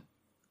 mm-hmm.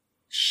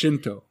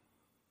 Shinto.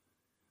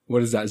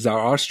 What is that?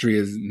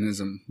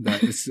 Zoroastrianism.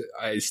 That is,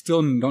 I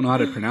still don't know how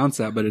to pronounce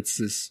that, but it's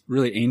this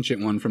really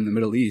ancient one from the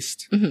Middle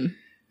East. Mm-hmm.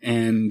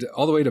 And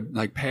all the way to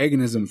like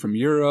paganism from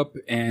Europe.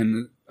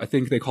 And I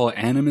think they call it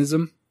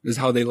animism is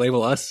how they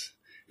label us,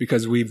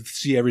 because we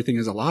see everything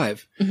as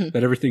alive, mm-hmm.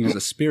 that everything is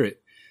a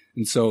spirit.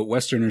 And so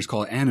Westerners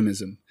call it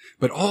animism.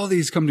 But all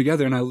these come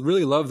together. And I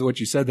really love what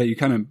you said, that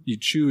you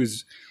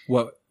choose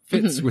what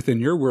fits mm-hmm. within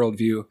your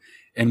worldview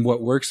and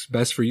what works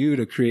best for you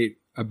to create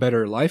a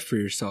better life for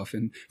yourself.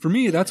 And for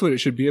me, that's what it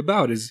should be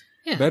about, is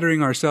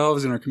bettering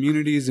ourselves and our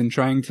communities and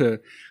trying to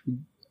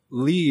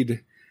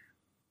lead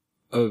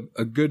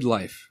a good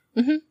life.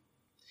 Mm-hmm.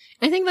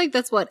 I think like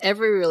that's what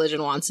every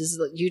religion wants,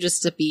 is you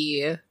just to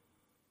be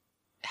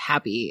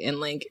happy and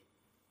like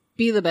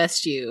be the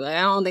best you.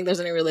 I don't think there's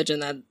any religion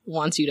that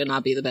wants you to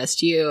not be the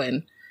best you.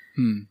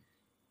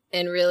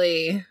 And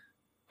really,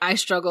 I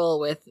struggle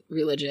with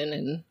religion,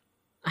 and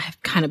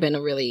I've kind of been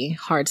a really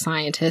hard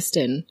scientist,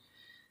 and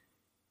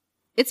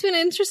it's been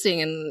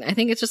interesting. And I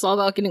think it's just all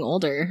about getting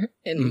older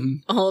and mm-hmm.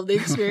 all of the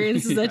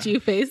experiences that you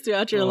face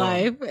throughout your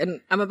life.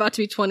 And I'm about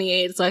to be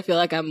 28, so I feel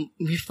like I'm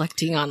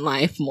reflecting on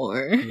life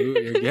more. Ooh,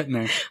 you're getting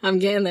there. I'm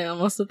getting there,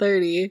 almost to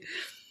 30.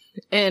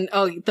 And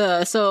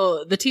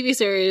so the TV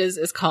series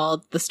is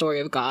called The Story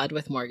of God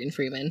with Morgan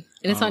Freeman,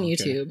 and it's on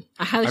YouTube.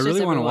 I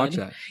really want to watch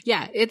that.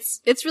 Yeah,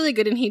 it's really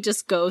good, and he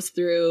just goes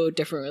through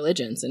different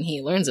religions and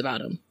he learns about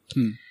them.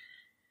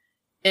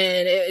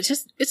 And it's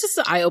just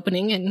eye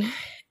opening,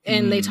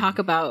 and they talk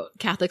about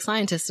Catholic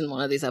scientists in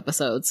one of these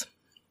episodes.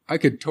 I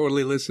could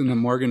totally listen to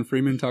Morgan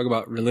Freeman talk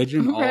about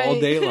religion all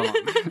day long.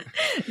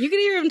 You could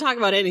hear him talk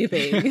about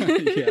anything.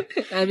 Yeah,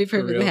 I'd be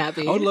perfectly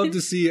happy. I would love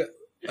to see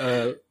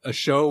a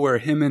show where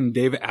him and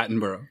David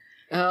Attenborough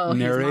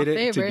narrate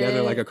it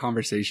together, like a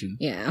conversation.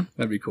 Yeah.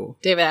 That'd be cool.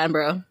 David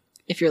Attenborough,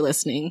 if you're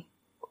listening,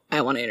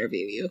 I want to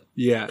interview you.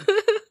 Yeah.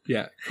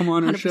 Yeah. Come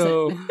on our 100%.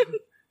 Show.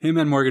 Him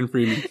and Morgan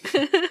Freeman.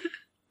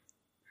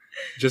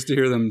 Just to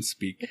hear them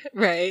speak.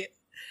 Right.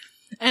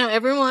 I know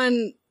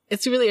everyone,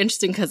 it's really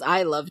interesting because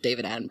I love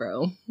David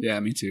Attenborough. Yeah,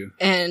 me too.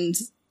 And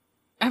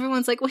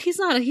everyone's like, well, he's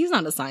not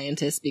a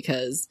scientist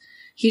because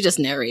he just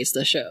narrates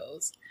the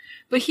shows.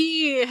 But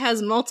he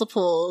has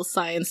multiple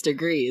science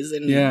degrees,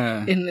 and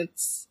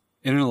it's...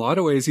 And in a lot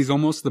of ways, he's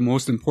almost the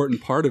most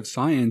important part of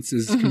science,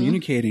 is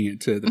communicating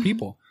it to the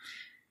people.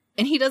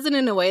 And he does it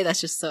in a way that's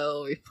just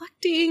so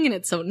reflecting, and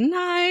it's so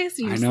nice.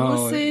 You just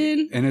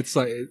listen. And it's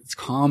like, it's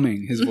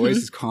calming. His voice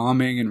is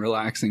calming and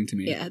relaxing to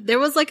me. Yeah. There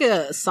was like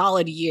a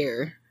solid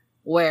year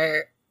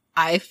where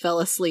I fell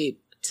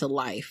asleep to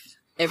life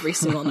every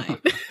single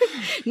night.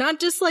 Not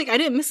just like, I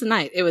didn't miss a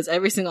night. It was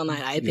every single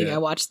night. I think I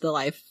watched the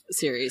Life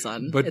series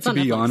on. But to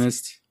be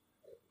honest,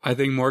 I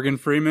think Morgan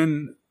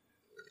Freeman,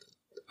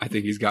 I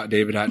think he's got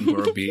David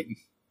Attenborough beat.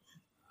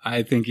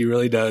 I think he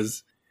really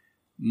does.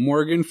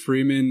 Morgan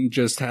Freeman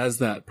just has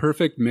that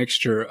perfect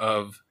mixture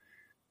of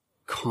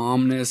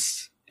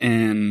calmness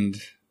and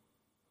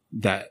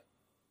that.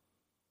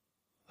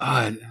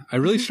 I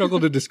really struggle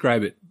to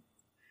describe it.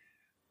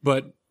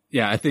 But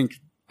yeah, I think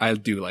I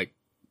do like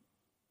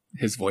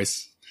his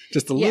voice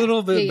just a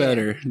little bit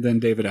better than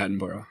David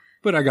Attenborough.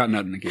 But I got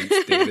nothing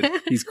against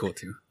David. He's cool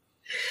too.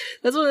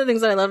 That's one of the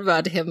things that I love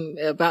about him,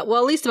 at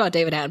least about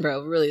David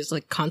Attenborough, really is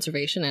like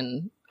conservation.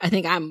 And I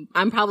think I'm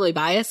probably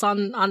biased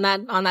on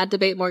that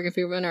debate, Morgan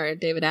Freeman or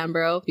David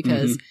Attenborough,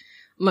 because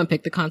I'm going to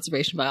pick the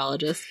conservation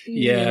biologist.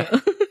 Yeah. You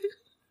know?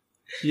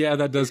 Yeah,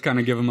 that does kind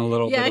of give him a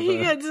little bit of he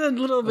gets a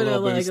little bit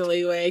of like a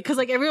leeway. Because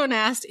like everyone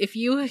asked, if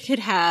you could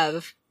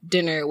have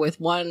dinner with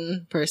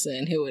one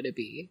person, who would it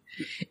be?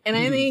 And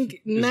I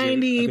think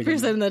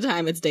 90% of the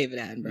time it's David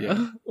Attenborough.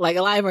 Yeah. Like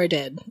alive or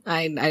dead.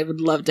 I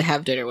would love to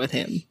have dinner with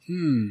him.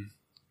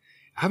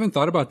 I haven't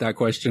thought about that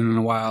question in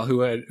a while. Who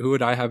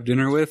would I have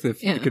dinner with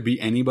if it could be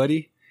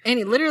anybody?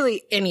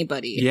 Literally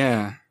anybody.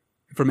 Yeah.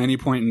 From any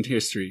point in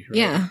history. Right?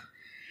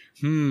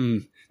 Yeah.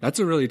 That's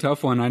a really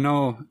tough one. I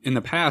know in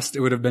the past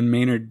it would have been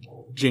Maynard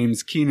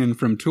James Keenan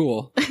from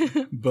Tool,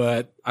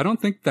 but I don't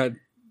think that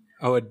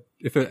I would,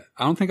 I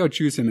don't think I would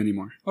choose him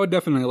anymore. I would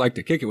definitely like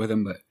to kick it with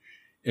him, but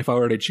if I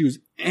were to choose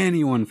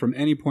anyone from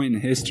any point in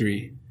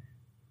history,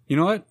 you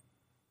know what?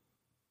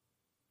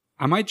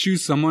 I might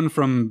choose someone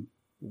from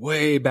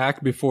way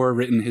back before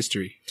written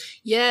history.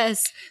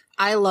 Yes.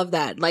 I love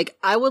that. Like,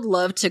 I would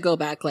love to go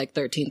back like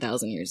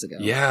 13,000 years ago.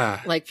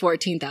 Yeah. Like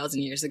 14,000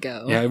 years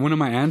ago. Yeah, one of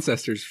my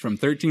ancestors from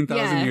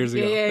 13,000 years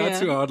ago. That's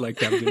who I would like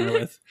to have dinner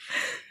with.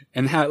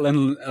 And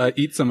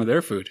eat some of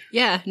their food.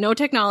 Yeah, no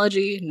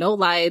technology, no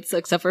lights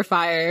except for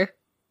fire.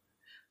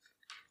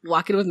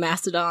 Walking with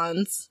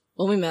mastodons.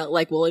 when we met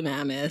like woolly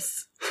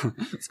mammoths.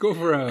 Let's go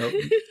for a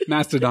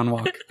mastodon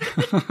walk.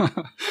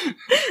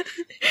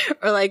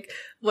 Or like,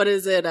 what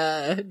is it?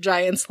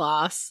 Giant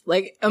sloths.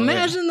 Like,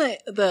 imagine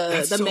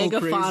the so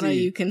megafauna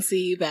crazy. you can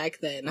see back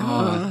then.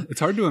 It's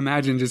hard to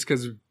imagine just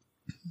because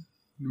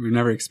we've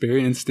never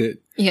experienced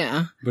it.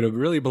 Yeah. But it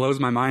really blows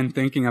my mind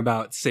thinking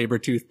about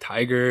saber-toothed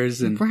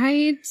tigers and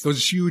Right?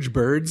 those huge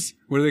birds.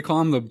 What do they call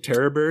them? The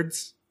terror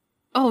birds?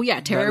 Oh,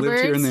 yeah. Terror that lived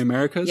birds. here in the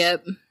Americas?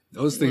 Yep.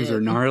 Those things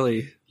are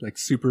gnarly, like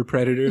super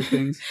predator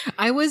things.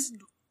 I was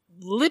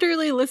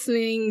literally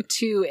listening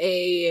to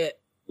a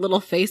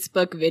little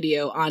Facebook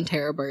video on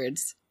terror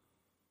birds.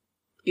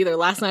 Either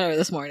last night or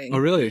this morning. Oh,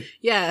 really?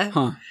 Yeah.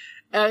 Huh.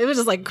 It was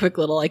just like a quick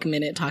little like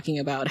minute talking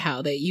about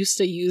how they used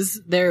to use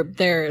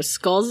their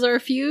skulls are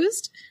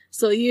fused.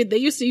 So they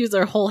used to use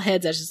their whole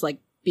heads as just like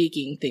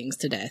beaking things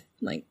to death.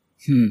 Like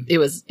it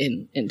was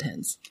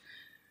intense.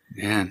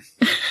 Man.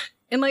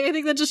 And like I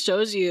think that just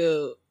shows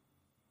you,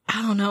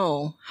 I don't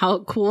know, how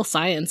cool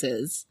science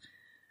is.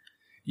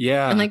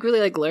 Yeah. And like really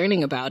like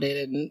learning about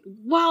it. And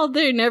while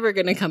they're never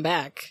going to come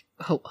back,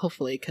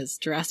 hopefully, because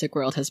Jurassic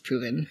World has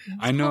proven.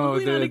 I know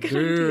not a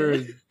good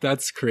idea.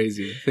 that's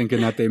crazy,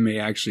 thinking that they may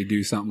actually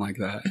do something like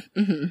that.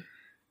 Mm-hmm.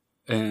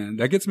 And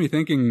that gets me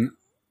thinking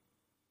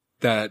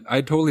that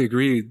I totally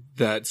agree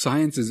that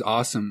science is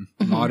awesome.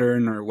 Mm-hmm.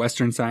 Modern or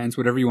Western science,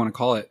 whatever you want to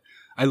call it.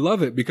 I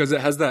love it because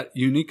it has that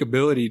unique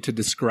ability to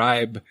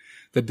describe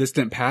the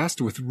distant past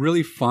with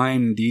really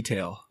fine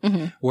detail.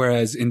 Mm-hmm.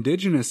 Whereas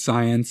indigenous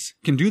science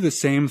can do the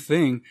same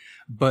thing,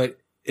 but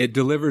it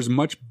delivers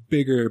much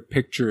bigger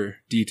picture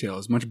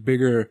details, much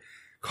bigger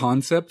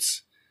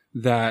concepts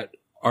that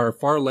are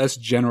far less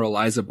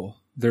generalizable.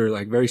 They're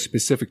like very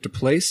specific to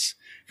place,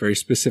 very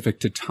specific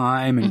to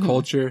time and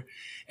culture.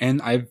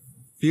 And I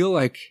feel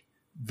like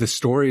the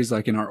stories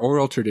like in our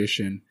oral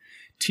tradition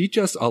teach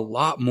us a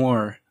lot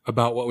more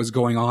about what was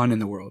going on in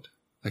the world,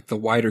 like the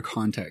wider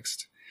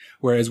context.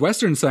 Whereas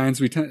Western science,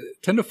 we tend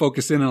to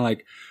focus in on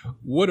like,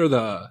 what are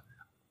the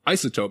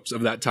isotopes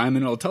of that time?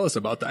 And it'll tell us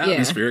about the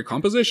atmospheric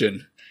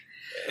composition.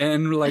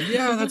 And we're like,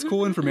 yeah, that's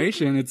cool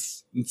information.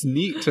 It's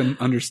neat to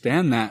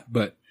understand that.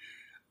 But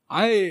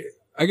I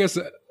guess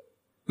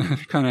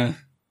kind of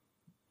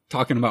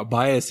talking about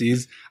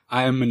biases,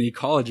 I'm an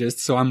ecologist,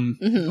 so I'm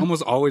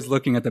almost always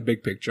looking at the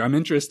big picture. I'm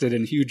interested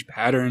in huge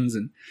patterns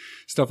and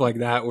stuff like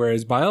that.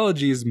 Whereas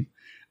biology is,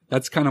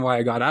 that's kind of why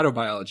I got out of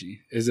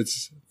biology, is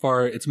it's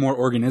more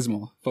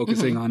organismal,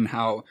 focusing on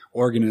how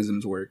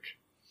organisms work.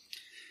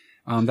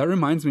 That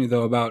reminds me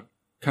though about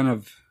kind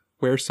of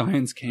where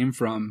science came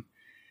from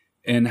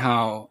and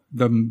how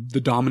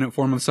the dominant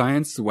form of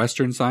science, the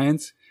Western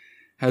science,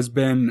 has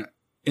been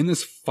in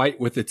this fight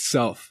with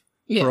itself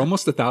for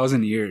almost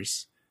 1,000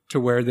 years, to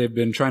where they've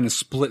been trying to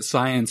split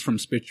science from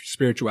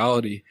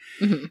spirituality.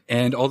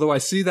 And although I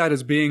see that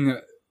as being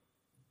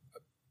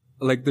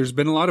like, there's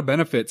been a lot of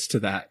benefits to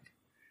that,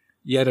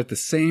 yet at the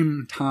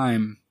same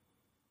time,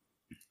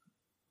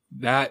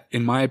 that,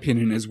 in my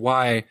opinion, is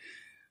why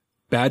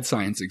bad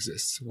science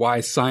exists, why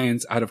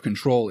science out of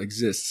control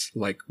exists,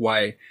 like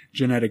why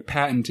genetic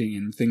patenting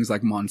and things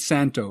like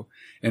Monsanto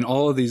and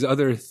all of these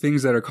other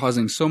things that are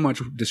causing so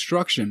much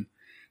destruction.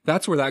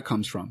 That's where that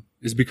comes from,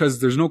 is because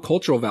there's no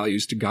cultural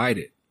values to guide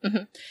it.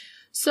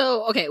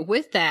 So, okay,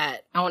 with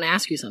that, I want to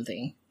ask you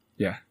something.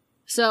 Yeah.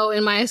 So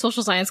in my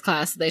social science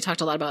class, they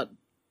talked a lot about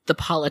the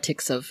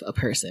politics of a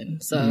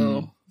person.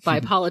 So by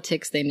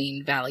politics, they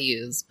mean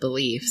values,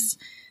 beliefs.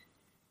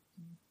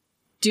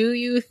 Do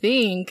you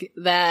think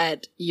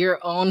that your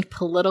own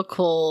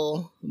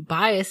political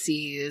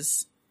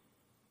biases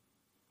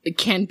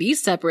can be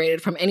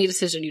separated from any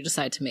decision you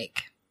decide to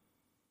make?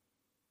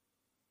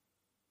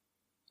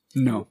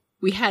 No.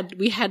 We had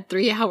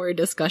 3-hour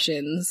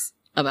discussions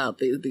about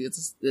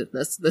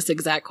this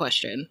exact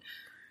question.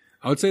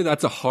 I would say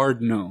that's a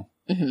hard no.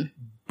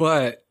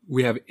 But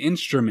we have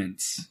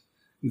instruments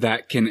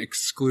that can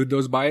exclude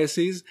those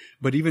biases.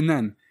 But even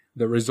then,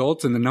 the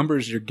results and the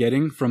numbers you're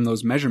getting from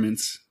those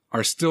measurements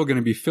are still going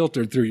to be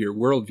filtered through your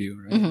worldview,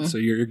 right? So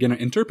you're going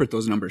to interpret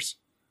those numbers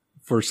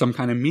for some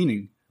kind of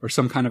meaning or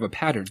some kind of a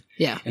pattern.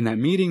 Yeah. And that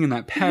meaning and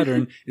that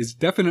pattern is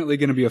definitely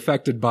going to be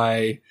affected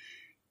by,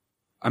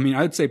 I mean,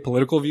 I'd say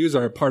political views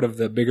are a part of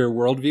the bigger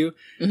worldview,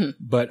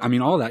 but I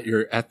mean, all that,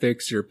 your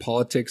ethics, your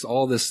politics,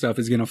 all this stuff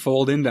is going to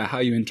fold into how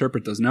you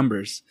interpret those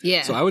numbers.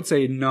 Yeah. So I would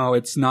say, no,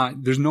 it's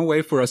not, there's no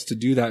way for us to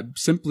do that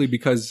simply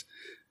because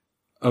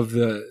of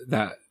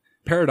that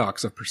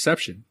paradox of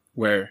perception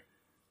where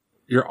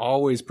you're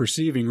always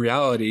perceiving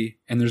reality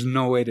and there's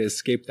no way to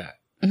escape that.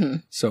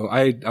 So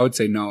I would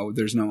say, no,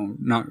 there's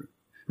not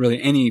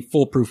really any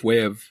foolproof way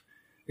of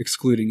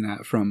excluding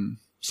that from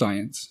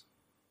science.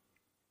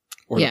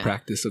 Or the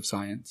practice of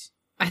science.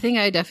 I think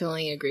I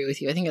definitely agree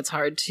with you. I think it's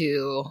hard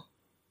to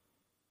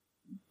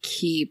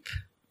keep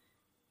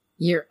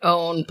your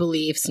own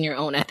beliefs and your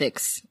own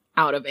ethics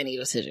out of any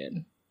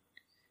decision,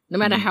 no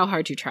matter how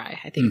hard you try.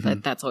 I think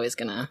that's always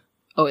gonna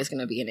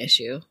be an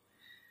issue.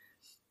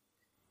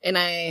 And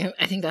I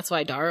think that's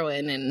why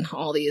Darwin and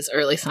all these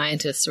early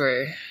scientists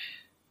were,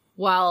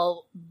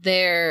 while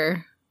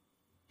their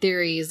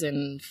theories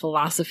and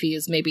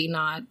philosophies maybe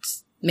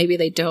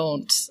they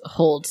don't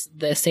hold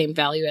the same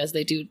value as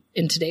they do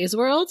in today's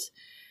world,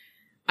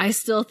 I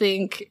still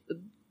think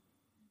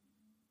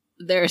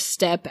they're a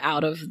step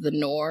out of the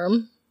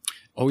norm.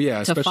 Oh yeah,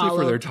 especially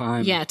for their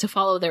time. Yeah, to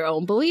follow their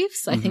own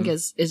beliefs, I think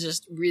is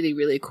just really,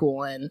 really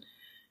cool, and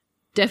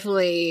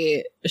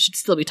definitely should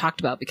still be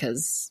talked about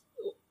because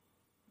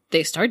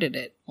they started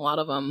it, a lot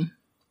of them.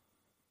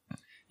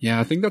 Yeah,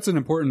 I think that's an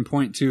important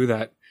point too,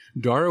 that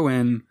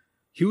Darwin,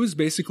 he was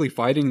basically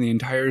fighting the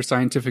entire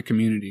scientific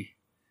community.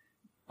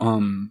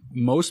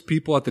 Most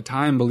people at the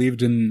time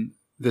believed in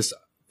this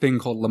thing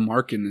called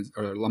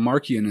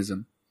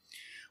Lamarckianism,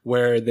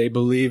 where they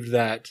believed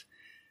that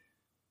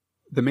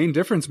the main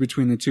difference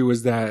between the two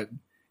was that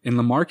in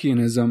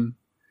Lamarckianism,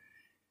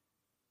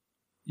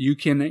 you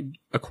can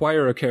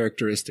acquire a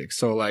characteristic.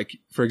 So like,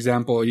 for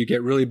example, you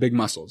get really big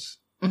muscles.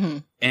 Mm-hmm.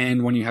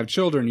 And when you have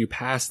children, you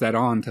pass that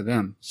on to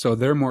them. So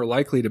they're more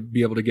likely to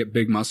be able to get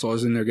big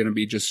muscles and they're going to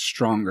be just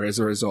stronger as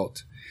a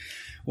result.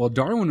 Well,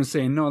 Darwin was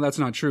saying, no, that's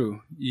not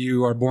true.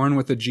 You are born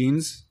with the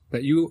genes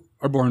that you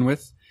are born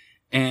with,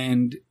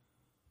 and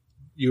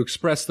you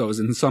express those.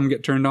 And some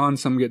get turned on,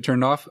 some get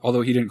turned off.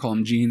 Although he didn't call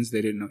them genes.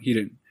 They didn't know.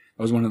 That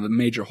was one of the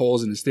major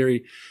holes in his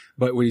theory.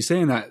 But what he's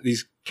saying that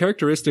these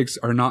characteristics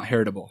are not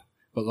heritable.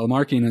 But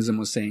Lamarckianism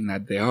was saying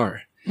that they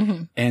are.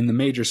 Mm-hmm. And the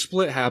major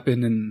split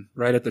happened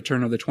right at the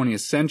turn of the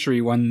 20th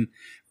century when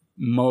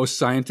most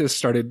scientists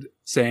started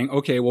saying,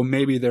 okay, well,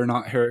 maybe they're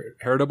not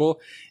heritable.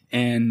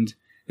 And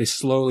they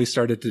slowly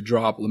started to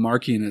drop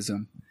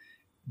Lamarckianism.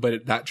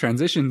 But that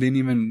transition didn't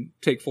even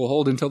take full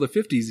hold until the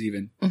 50s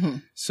even. Mm-hmm.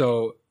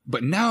 So,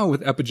 but now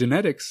with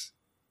epigenetics,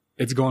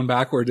 it's going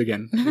backwards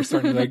again. We're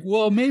starting to like,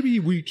 well, maybe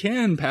we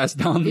can pass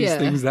down these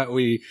things that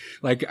we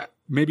like,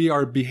 maybe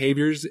our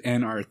behaviors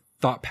and our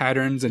thought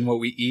patterns and what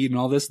we eat and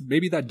all this,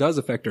 maybe that does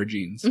affect our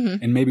genes.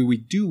 Mm-hmm. And maybe we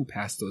do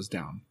pass those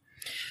down.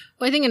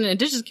 Well, I think in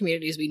indigenous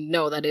communities, we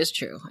know that is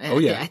true.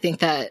 I think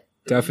that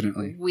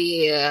definitely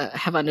we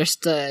have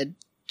understood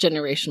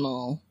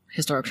generational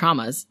historic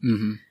traumas.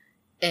 Mm-hmm.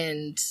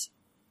 And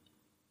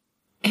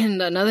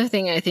another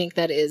thing I think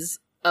that is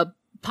a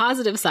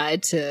positive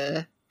side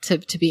to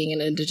being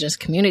an indigenous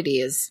community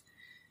is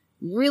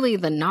really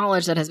the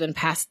knowledge that has been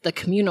passed, the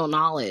communal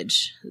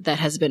knowledge that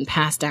has been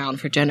passed down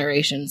for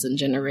generations and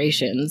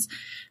generations,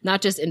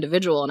 not just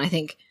individual. And I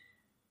think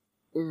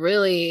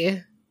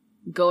really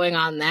going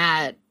on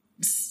that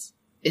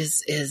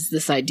is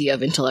this idea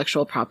of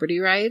intellectual property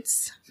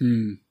rights.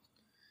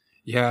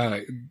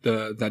 Yeah,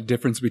 that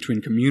difference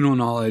between communal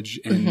knowledge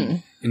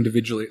and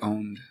individually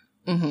owned.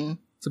 Mm-hmm.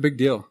 It's a big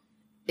deal.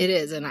 It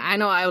is. And I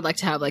know I would like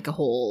to have like a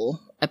whole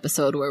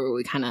episode where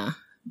we kind of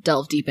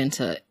delve deep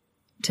into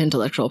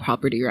intellectual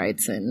property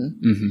rights and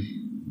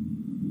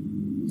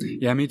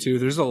yeah, me too.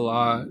 There's a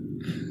lot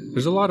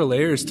of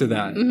layers to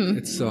that. Mm-hmm.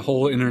 It's a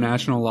whole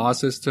international law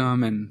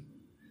system, and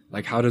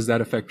like how does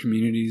that affect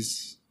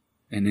communities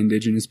and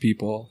indigenous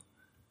people?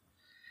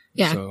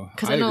 Yeah, so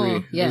I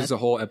agree. Yeah. There's a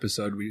whole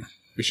episode we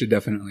should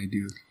definitely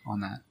do on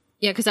that.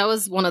 Yeah, because that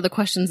was one of the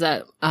questions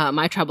that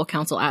my tribal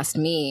council asked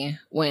me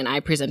when I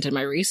presented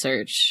my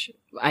research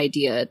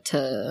idea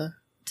to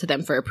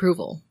them for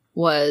approval,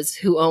 was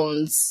who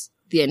owns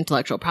the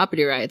intellectual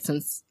property rights,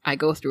 since I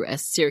go through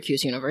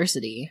Syracuse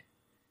University.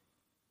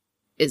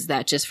 Is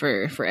that just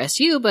for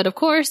SU? But of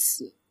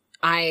course,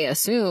 I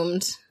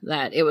assumed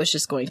that it was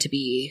just going to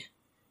be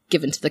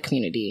given to the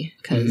community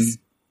because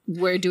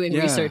we're doing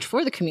research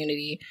for the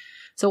community.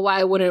 So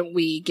why wouldn't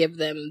we give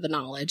them the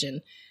knowledge?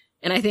 And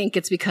I think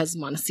it's because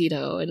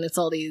Montecito and it's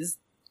all these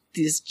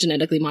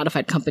genetically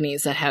modified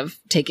companies that have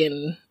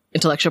taken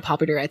intellectual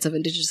property rights of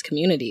indigenous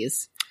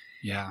communities.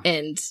 Yeah.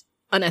 And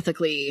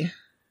unethically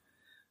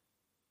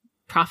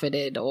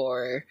profited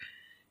or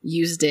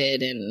used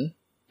it and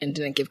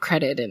didn't give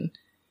credit.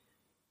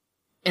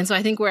 And so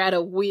I think we're at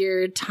a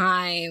weird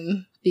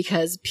time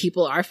because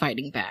people are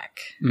fighting back.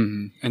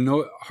 Mm-hmm.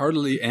 And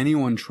hardly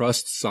anyone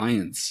trusts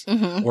science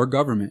or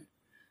government.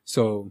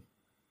 So,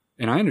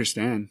 and I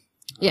understand.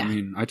 Yeah. I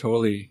mean, I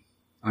totally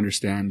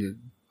understand it.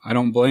 I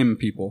don't blame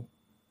people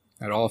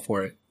at all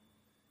for it.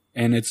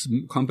 And it's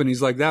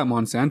companies like that,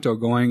 Monsanto,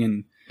 going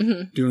and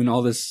doing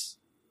all this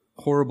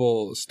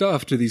horrible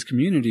stuff to these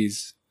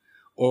communities,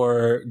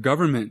 or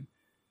government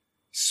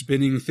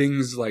spinning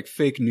things like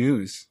fake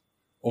news,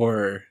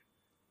 or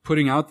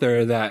putting out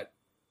there that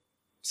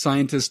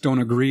scientists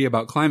don't agree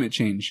about climate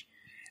change,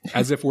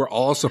 as if we're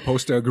all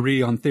supposed to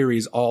agree on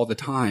theories all the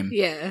time.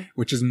 Yeah.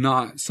 Which is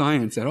not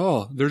science at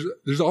all.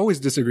 There's always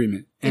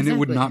disagreement. And It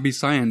would not be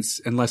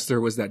science unless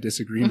there was that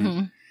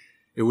disagreement.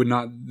 There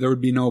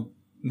would be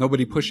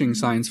nobody pushing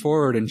science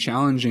forward and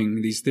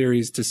challenging these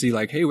theories to see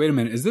like, hey, wait a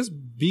minute, is this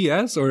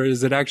BS or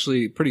is it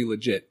actually pretty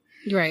legit?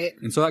 Right.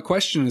 And so that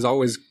question is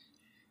always,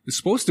 it's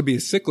supposed to be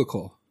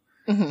cyclical,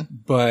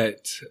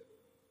 but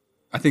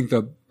I think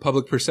the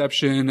public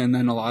perception and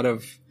then a lot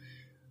of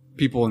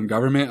people in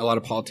government, a lot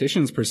of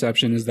politicians'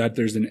 perception is that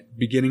there's a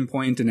beginning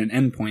point and an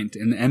end point,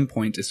 and the end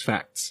point is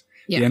facts.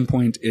 Yeah. The end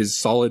point is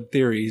solid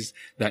theories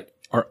that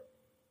are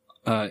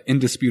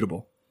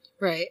indisputable.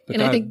 Right. But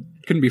and that I think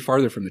couldn't be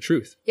farther from the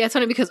truth. Yeah, it's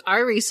funny because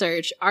our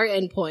research, our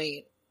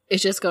endpoint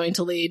is just going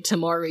to lead to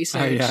more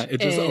research. Yeah, it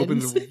just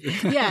opens.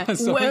 Yeah,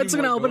 it's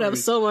going to open up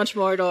so much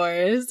more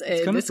doors.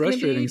 It's kind of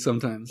frustrating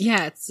sometimes.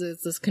 Yeah, it's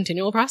this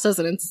continual process,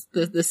 and it's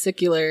the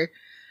secular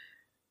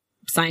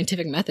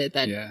scientific method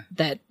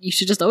that you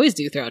should just always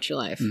do throughout your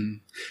life.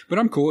 But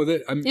I'm cool with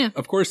it.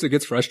 Of course, it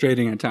gets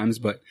frustrating at times,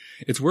 but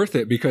it's worth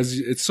it because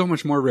it's so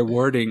much more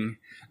rewarding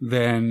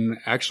than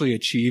actually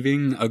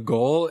achieving a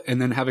goal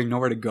and then having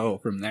nowhere to go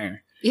from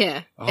there.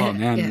 Yeah. Oh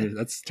man,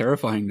 that's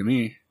terrifying to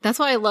me. That's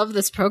why I love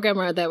this program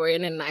that we're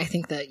in, and I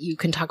think that you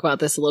can talk about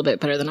this a little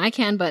bit better than I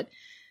can. But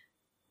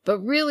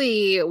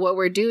really, what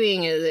we're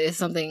doing is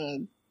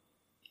something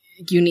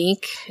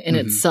unique in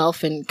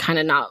itself, and kind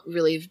of not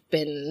really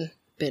been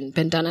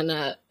done in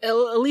at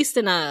least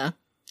in a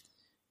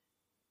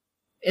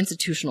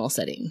institutional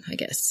setting, I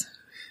guess.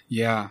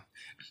 Yeah,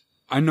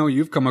 I know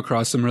you've come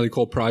across some really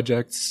cool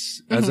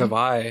projects, as have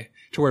I,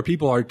 to where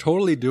people are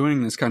totally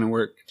doing this kind of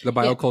work, the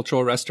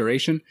biocultural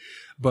restoration.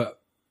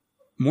 But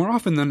more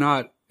often than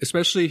not,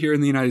 especially here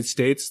in the United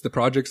States, the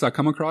projects I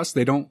come across,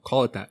 they don't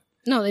call it that.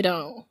 No, they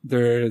don't.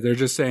 They're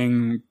just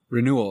saying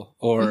renewal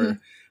or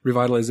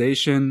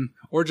revitalization,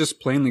 or just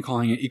plainly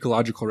calling it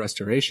ecological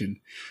restoration.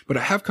 But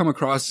I have come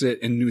across it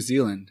in New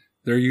Zealand.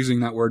 They're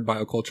using that word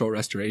biocultural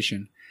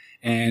restoration,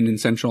 and in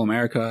Central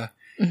America.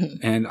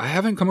 And I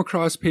haven't come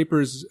across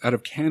papers out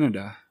of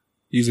Canada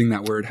using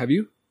that word. Have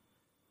you?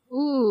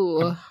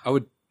 Ooh. I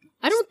don't think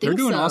so. They're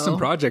doing awesome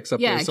projects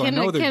up there, so I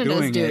know they're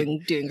Canada's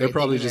doing it. They're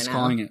probably just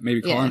calling it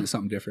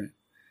something different.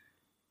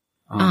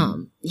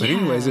 But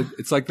anyways,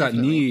 it's like that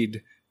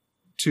need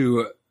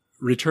to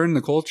return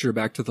the culture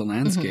back to the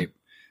landscape,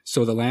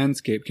 so the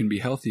landscape can be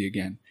healthy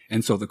again,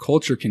 and so the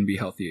culture can be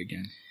healthy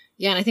again.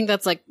 Yeah, and I think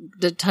that's like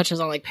that touches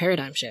on like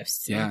paradigm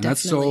shifts. Yeah, and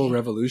that's so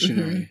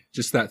revolutionary.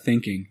 Just that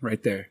thinking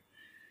right there.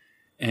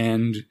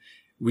 And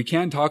we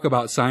can't talk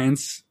about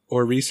science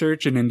or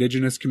research in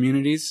indigenous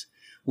communities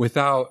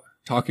without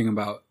talking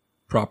about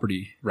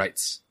property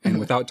rights and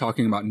without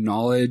talking about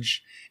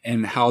knowledge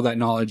and how that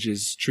knowledge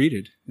is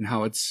treated and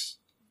how it's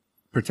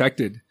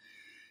protected.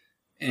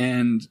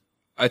 And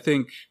I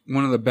think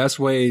one of the best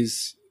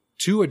ways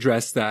to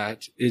address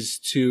that is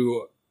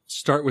to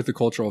start with the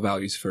cultural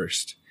values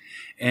first.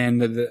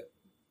 And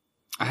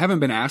I haven't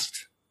been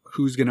asked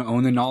who's going to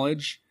own the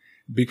knowledge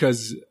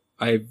because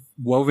I've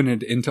woven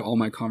it into all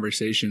my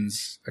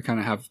conversations. I kind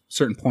of have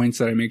certain points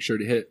that I make sure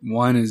to hit.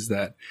 One is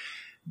that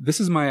this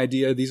is my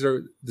idea. These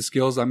are the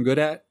skills I'm good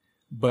at,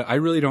 but I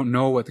really don't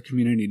know what the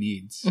community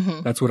needs.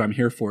 That's what I'm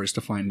here for, is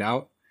to find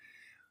out.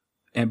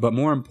 But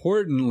more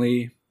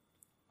importantly,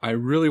 I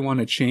really want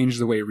to change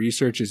the way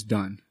research is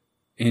done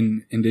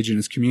in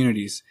indigenous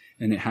communities.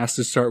 And it has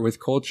to start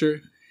with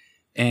culture,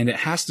 and it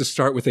has to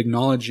start with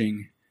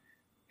acknowledging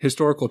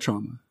historical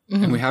trauma.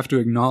 And we have to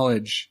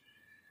acknowledge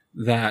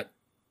that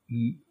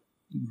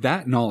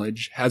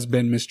knowledge has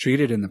been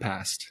mistreated in the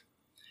past.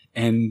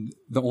 And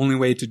the only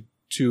way to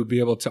be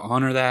able to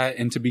honor that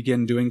and to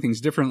begin doing things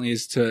differently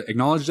is to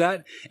acknowledge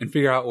that and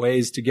figure out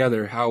ways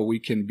together how we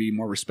can be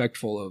more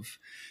respectful of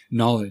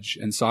knowledge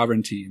and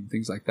sovereignty and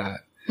things like that.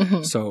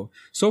 So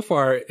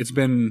far it's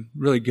been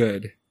really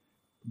good,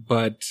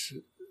 but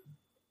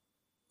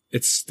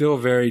it's still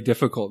very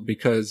difficult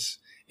because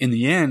in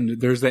the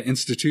end, there's that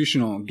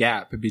institutional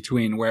gap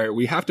between where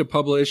we have to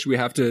publish, we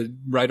have to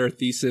write our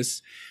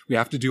thesis, we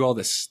have to do all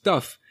this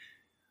stuff.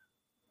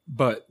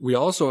 But we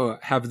also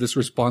have this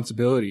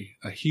responsibility,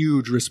 a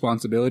huge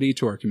responsibility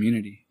to our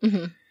community.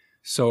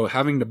 So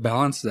having to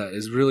balance that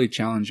is really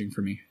challenging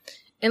for me.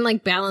 And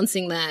like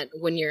balancing that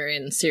when you're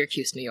in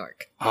Syracuse, New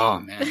York. Oh,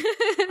 man.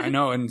 I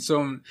know. And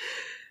so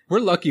we're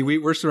lucky.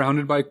 We're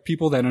surrounded by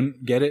people that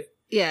don't get it.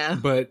 Yeah.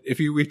 But if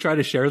we try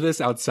to share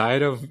this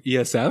outside of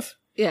ESF,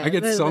 I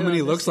get so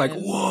many looks like,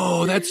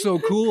 whoa, that's so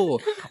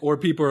cool. Or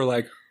people are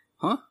like,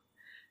 huh?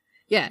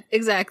 Yeah,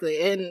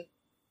 exactly. And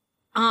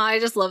I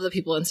just love the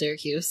people in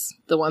Syracuse,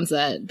 the ones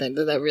that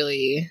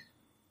really.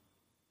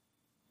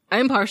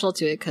 I'm partial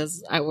to it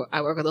because I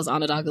work with those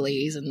Onondaga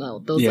ladies, and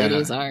those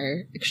ladies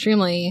are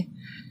extremely.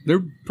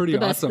 They're pretty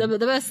awesome. The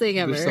best thing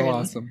ever. They're so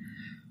awesome.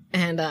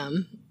 And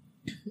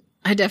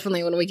I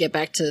definitely, when we get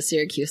back to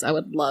Syracuse, I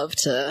would love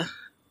to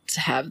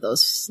have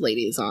those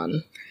ladies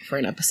on for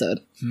an episode.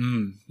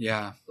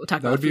 Yeah, we'll talk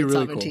about food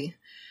sovereignty.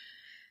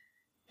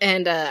 Cool.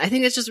 And I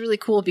think it's just really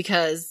cool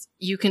because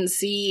you can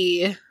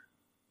see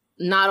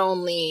not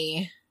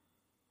only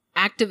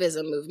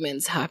activism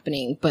movements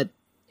happening, but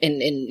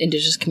in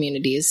indigenous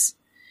communities,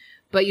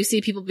 but you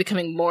see people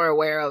becoming more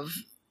aware of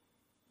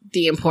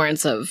the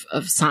importance of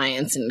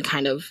science and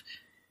kind of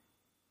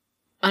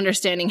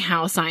understanding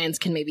how science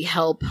can maybe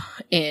help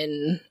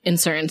in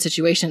certain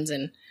situations.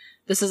 And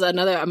this is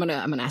another, I'm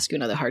gonna ask you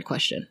another hard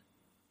question.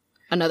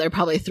 Another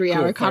probably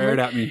 3-hour fire it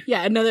at me.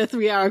 Yeah, another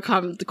 3-hour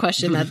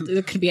question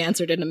that can be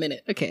answered in a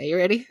minute. Okay, you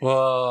ready?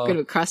 Well, we're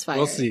gonna crossfire.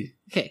 We'll see.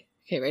 Okay,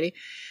 ready?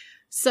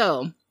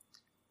 So,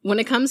 when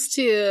it comes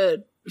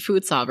to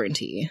food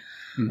sovereignty,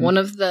 one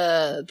of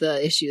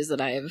the issues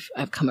that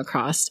I've come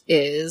across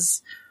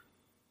is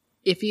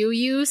if you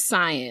use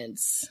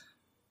science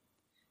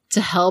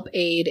to help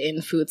aid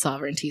in food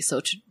sovereignty,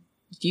 so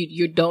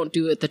you don't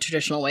do it the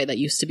traditional way that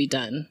used to be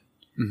done.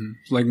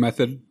 Mm-hmm. Like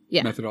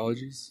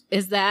methodologies.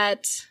 Is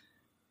that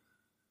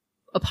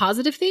a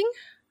positive thing?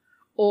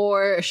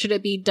 Or should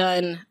it be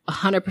done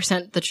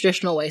 100% the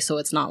traditional way so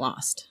it's not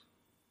lost?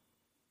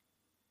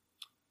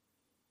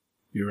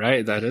 You're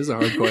right. That is a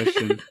hard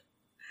question.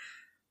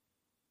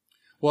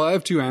 Well, I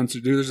have two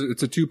answers.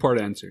 It's a two-part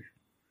answer.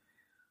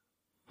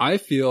 I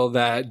feel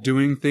that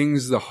doing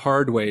things the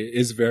hard way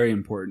is very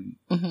important.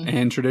 Mm-hmm.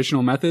 And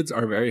traditional methods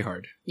are very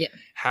hard. Yeah.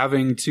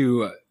 Having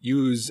to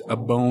use a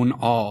bone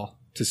awl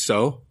to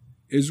sew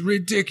is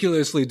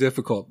ridiculously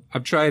difficult.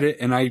 I've tried it,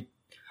 and I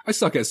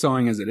suck at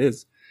sewing as it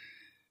is.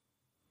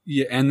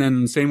 Yeah, and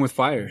then same with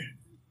fire.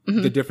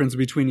 Mm-hmm. The difference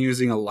between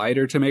using a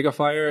lighter to make a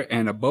fire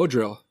and a bow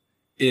drill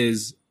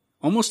is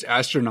almost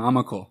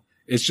astronomical.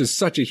 It's just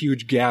such a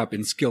huge gap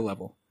in skill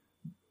level.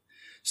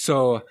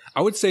 So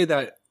I would say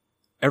that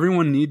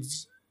everyone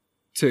needs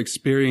to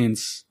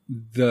experience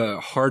the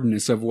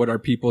hardness of what our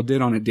people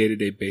did on a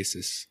day-to-day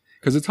basis,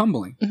 because it's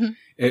humbling.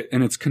 Mm-hmm.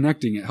 And it's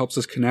connecting. It helps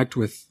us connect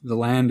with the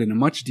land in a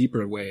much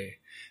deeper way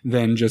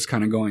than just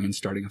kind of going and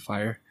starting a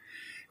fire,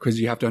 because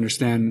you have to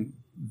understand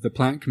the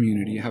plant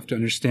community. You have to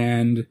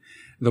understand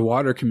the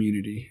water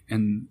community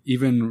and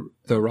even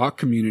the rock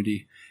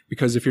community,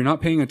 because if you're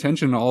not paying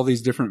attention to all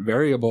these different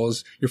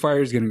variables, your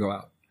fire is going to go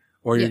out,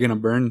 or you're going to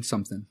burn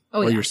something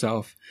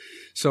yourself.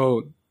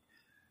 So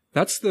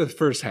that's the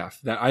first half.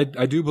 That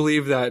I do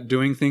believe that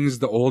doing things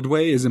the old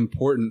way is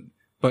important,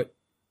 but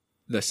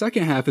the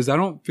second half is I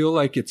don't feel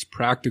like it's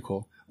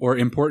practical or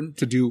important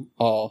to do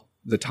all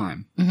the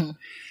time. Mm-hmm.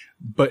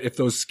 But if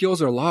those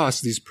skills are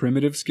lost, these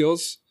primitive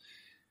skills,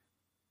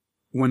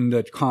 when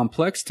the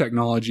complex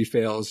technology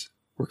fails,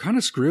 we're kind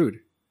of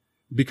screwed,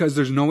 because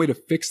there's no way to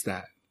fix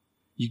that.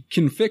 You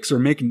can fix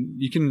or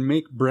you can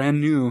make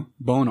brand new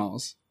bone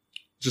awls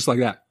just like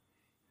that.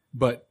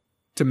 But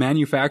to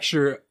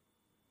manufacture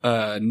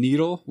a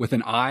needle with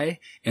an eye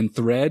and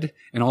thread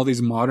and all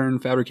these modern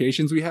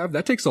fabrications we have,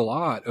 that takes a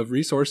lot of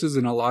resources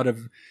and a lot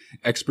of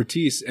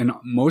expertise. And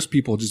most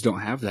people just don't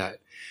have that.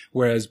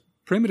 Whereas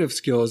primitive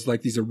skills,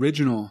 like these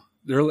original,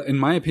 in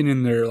my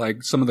opinion, they're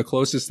like some of the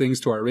closest things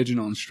to our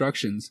original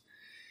instructions,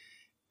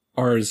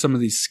 are some of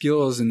these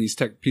skills and these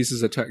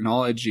pieces of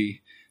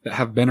technology that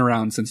have been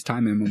around since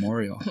time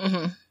immemorial.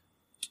 Mm-hmm.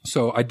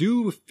 So I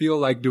do feel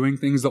like doing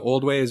things the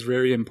old way is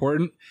very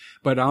important,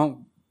 but I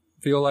don't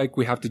feel like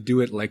we have to do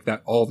it like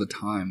that all the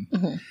time.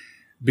 Mm-hmm.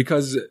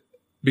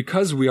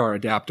 Because we are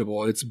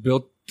adaptable. It's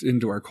built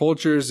into our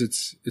cultures.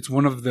 It's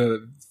one of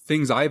the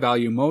things I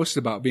value most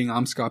about being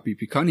Amskapi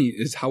Pikani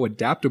is how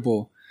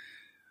adaptable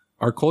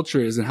our culture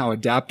is and how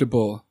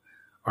adaptable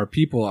our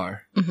people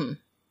are. Mm-hmm.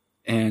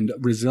 And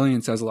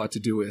resilience has a lot to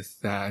do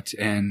with that.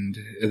 And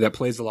that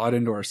plays a lot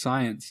into our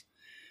science.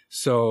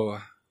 So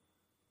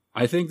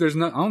I think I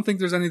don't think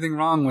there's anything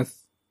wrong with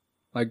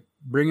like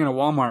bringing a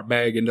Walmart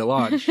bag into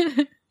Lodge.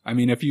 I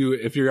mean, if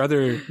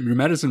your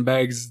medicine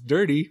bag's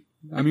dirty,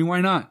 I mean,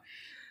 why not?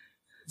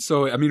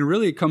 So, I mean,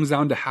 really it comes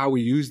down to how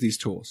we use these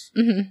tools.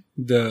 Mm-hmm.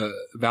 The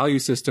value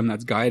system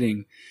that's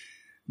guiding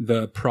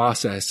the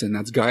process and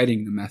that's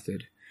guiding the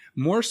method,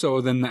 more so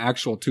than the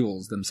actual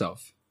tools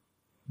themselves.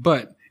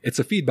 But it's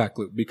a feedback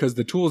loop, because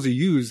the tools you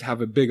use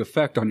have a big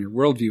effect on your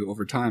worldview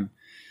over time.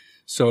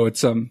 So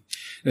it's,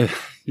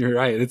 you're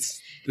right.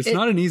 It's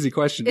not an easy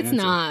question to answer.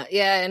 It's not.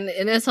 Yeah. And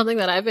it's something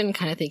that I've been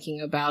kind of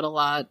thinking about a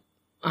lot.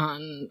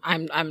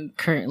 I'm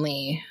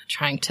currently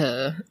trying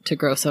to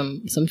grow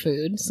some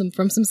food,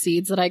 from some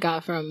seeds that I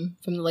got from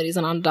the ladies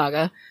in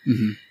Onondaga.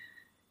 Mm-hmm.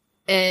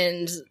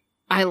 And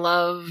I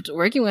loved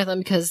working with them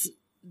because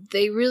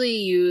they really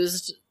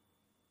used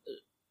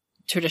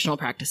traditional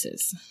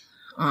practices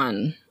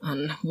on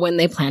when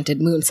they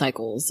planted moon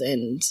cycles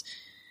and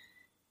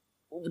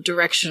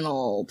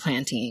directional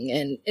planting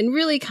and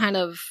really kind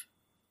of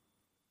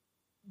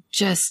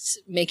just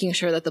making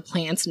sure that the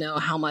plants know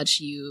how much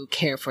you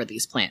care for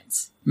these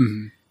plants.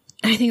 Mm-hmm.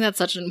 I think that's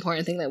such an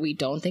important thing that we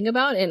don't think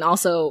about. And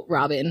also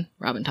Robin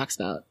talks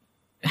about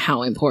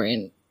how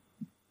important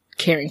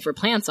caring for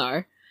plants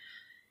are,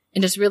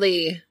 and just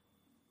really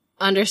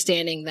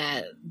understanding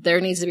that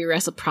there needs to be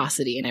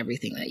reciprocity in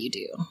everything that you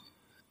do.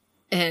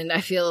 And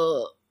I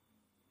feel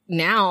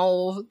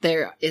now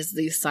there is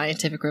these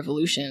scientific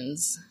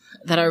revolutions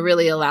that are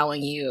really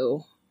allowing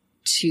you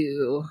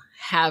to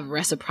have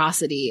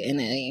reciprocity in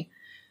a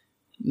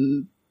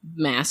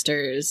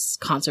master's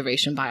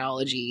conservation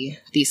biology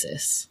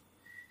thesis.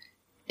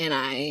 And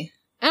I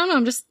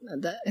don't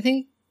know, I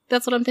think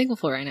that's what I'm thankful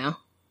for right now.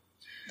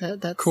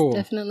 That's cool.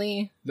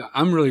 Definitely.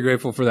 I'm really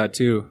grateful for that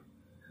too.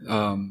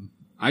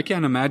 I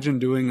can't imagine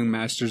doing a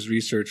master's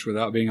research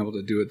without being able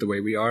to do it the way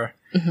we are.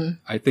 Mm-hmm.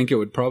 I think it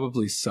would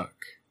probably suck.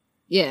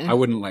 Yeah. I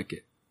wouldn't like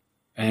it.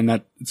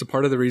 And it's a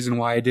part of the reason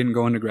why I didn't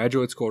go into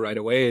graduate school right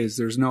away is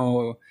there's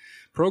no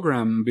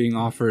program being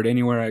offered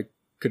anywhere I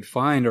could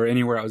find or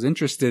anywhere I was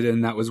interested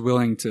in that was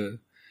willing to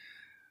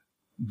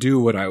do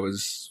what I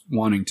was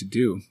wanting to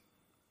do.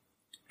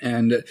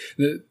 And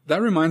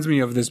that reminds me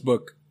of this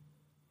book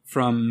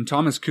from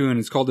Thomas Kuhn.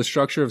 It's called The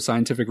Structure of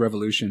Scientific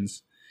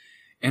Revolutions.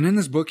 And in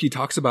this book, he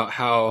talks about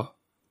how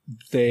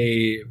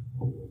these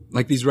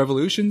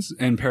revolutions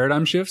and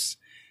paradigm shifts,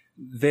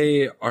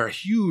 they are a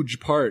huge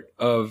part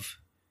of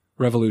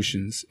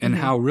revolutions, and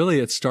how really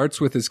it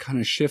starts with this kind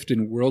of shift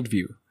in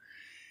worldview.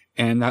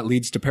 And that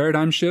leads to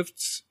paradigm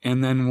shifts.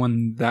 And then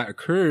when that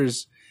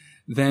occurs,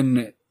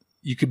 then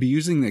you could be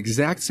using the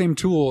exact same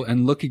tool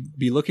and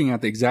be looking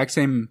at the exact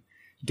same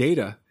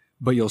data,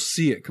 but you'll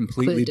see it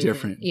completely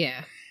different.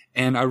 Yeah.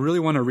 And I really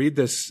want to read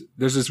this.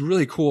 There's this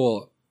really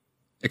cool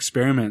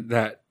experiment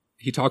that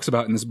he talks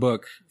about in this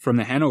book from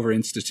the Hanover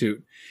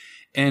Institute.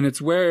 And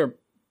it's where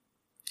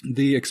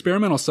the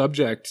experimental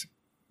subject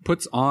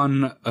puts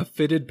on a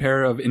fitted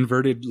pair of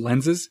inverted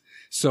lenses.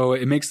 So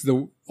it makes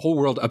the whole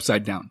world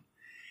upside down.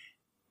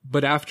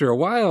 But after a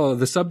while,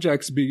 the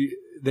subjects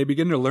they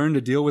begin to learn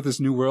to deal with this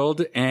new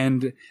world,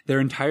 and their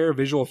entire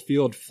visual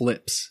field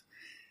flips.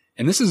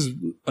 And this is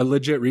a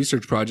legit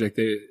research project.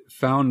 They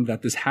found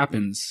that this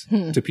happens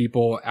to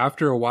people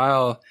after a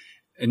while,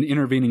 an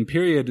intervening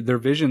period, their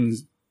vision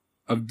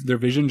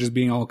just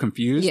being all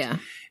confused. Yeah.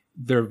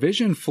 Their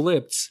vision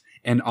flips,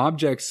 and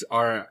objects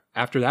are,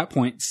 after that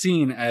point,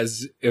 seen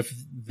as if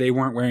they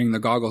weren't wearing the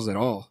goggles at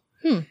all.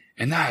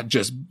 And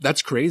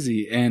that's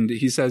crazy. And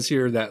he says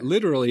here that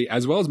literally,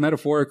 as well as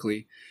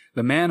metaphorically,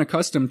 the man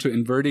accustomed to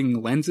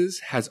inverting lenses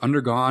has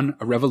undergone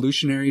a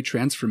revolutionary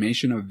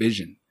transformation of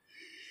vision.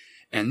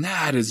 And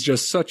that is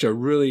just such a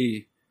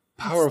really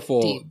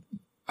powerful,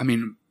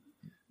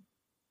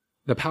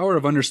 the power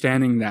of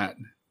understanding that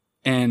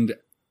and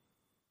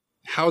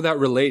how that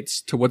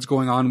relates to what's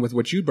going on with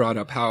what you brought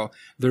up, how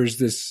there's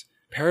this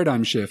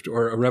paradigm shift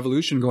or a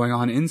revolution going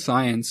on in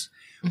science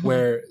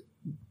where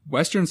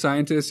Western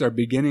scientists are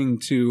beginning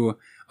to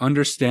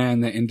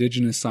understand that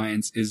indigenous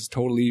science is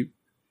totally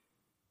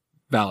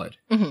valid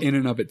in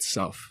and of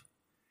itself,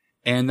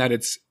 and that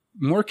it's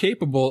more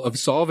capable of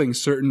solving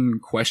certain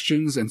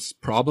questions and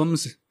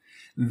problems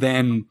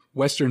than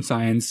Western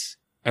science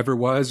ever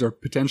was or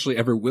potentially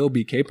ever will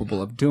be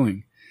capable of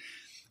doing.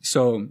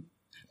 So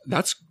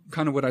that's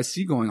kind of what I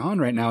see going on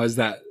right now, is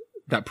that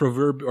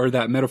proverb or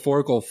that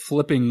metaphorical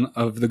flipping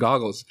of the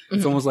goggles.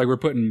 It's almost like we're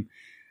putting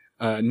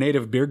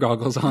native beer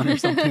goggles on or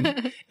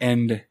something.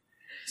 And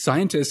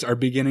scientists are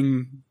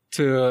beginning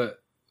to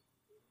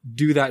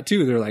do that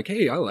too. They're like,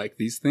 hey, I like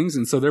these things.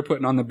 And so they're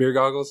putting on the beer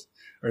goggles,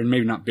 or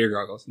maybe not beer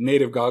goggles,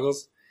 native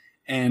goggles,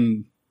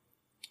 and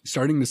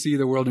starting to see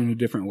the world in a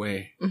different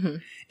way.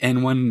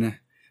 And when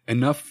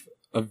enough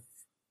of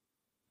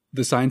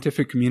the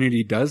scientific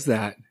community does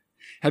that,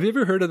 have you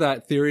ever heard of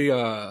that theory?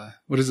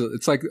 What is it?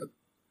 It's like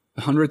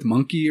the 100th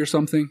monkey or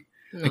something.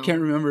 No. I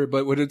can't remember,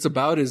 but what it's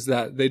about is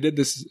that they did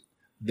this.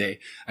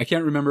 I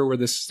can't remember where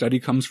this study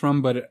comes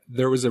from, but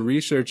there was a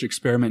research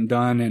experiment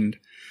done, and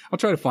I'll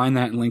try to find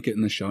that and link it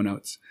in the show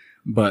notes.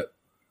 But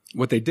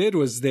what they did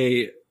was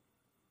they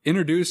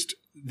introduced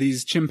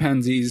these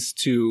chimpanzees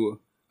to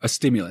a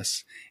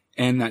stimulus,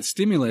 and that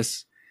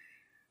stimulus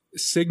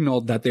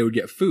signaled that they would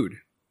get food.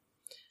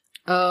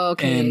 Oh,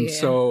 okay. And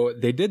so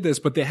they did this,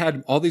 but they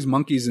had all these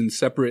monkeys in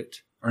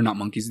separate, or not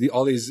monkeys,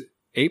 all these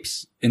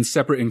apes in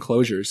separate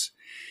enclosures.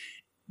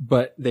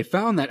 But they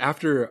found that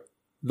after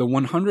the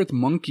 100th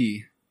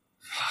monkey,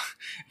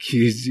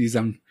 geez,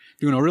 I'm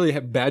doing a really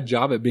bad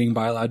job at being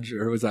biological,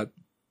 or was that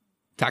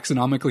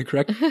taxonomically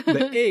correct?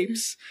 The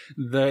apes,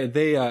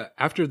 they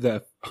after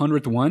the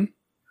 100th one,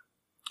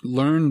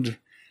 learned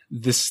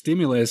the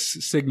stimulus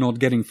signaled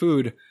getting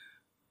food.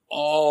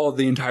 All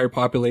the entire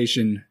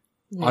population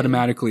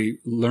automatically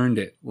learned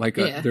it. Like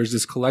there's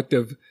this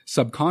collective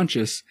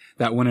subconscious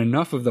that when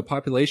enough of the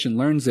population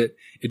learns it,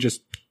 it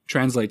just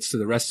translates to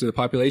the rest of the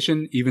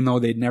population, even though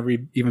they'd never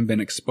even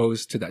been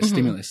exposed to that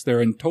stimulus.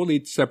 They're in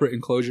totally separate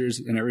enclosures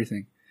and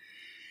everything.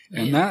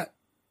 And I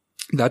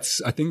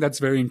think that's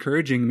very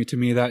encouraging to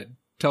me. That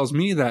tells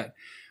me that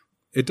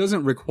it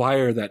doesn't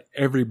require that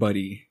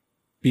everybody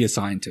be a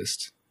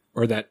scientist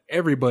or that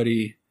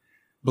everybody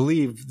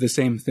believe the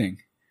same thing.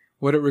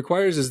 What it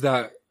requires is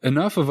that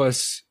enough of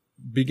us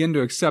begin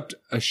to accept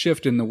a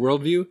shift in the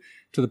worldview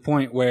to the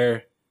point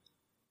where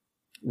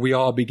we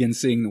all begin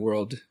seeing the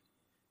world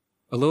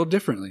a little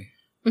differently.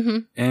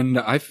 And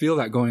I feel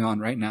that going on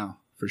right now,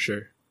 for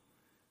sure.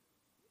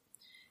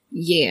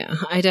 Yeah,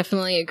 I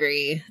definitely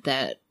agree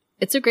that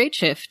it's a great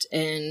shift.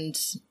 And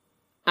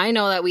I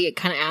know that we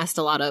kind of asked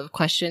a lot of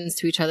questions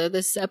to each other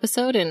this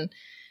episode. And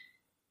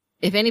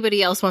if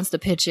anybody else wants to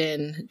pitch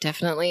in,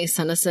 definitely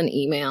send us an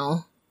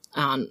email.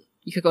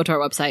 You could go to our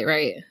website,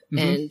 right?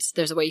 And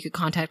there's a way you could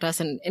contact us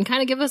and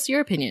kind of give us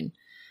your opinion.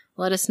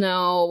 Let us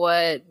know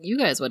what you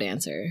guys would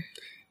answer.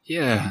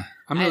 Yeah,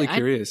 I'm really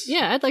curious.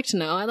 I'd like to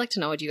know. I'd like to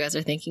know what you guys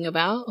are thinking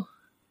about.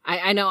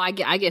 I know I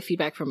get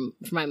feedback from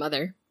my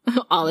mother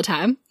all the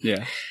time.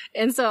 Yeah.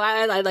 And so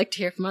I'd like to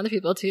hear from other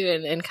people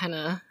too and kind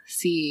of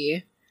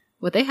see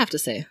what they have to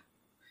say.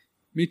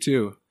 Me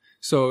too.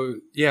 So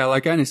yeah,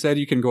 like Anna said,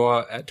 you can go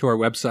out to our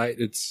website.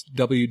 It's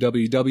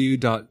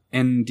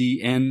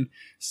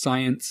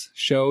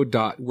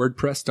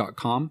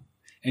www.ndnscienceshow.wordpress.com.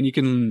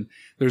 And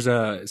there's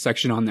a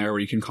section on there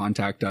where you can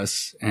contact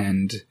us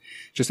and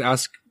just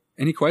ask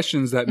any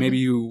questions that maybe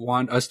you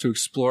want us to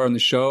explore on the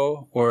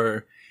show,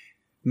 or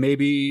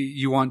maybe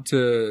you want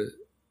to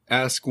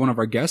ask one of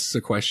our guests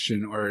a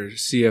question or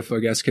see if a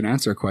guest can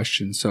answer a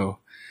question. So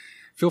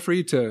feel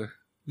free to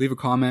leave a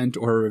comment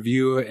or a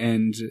review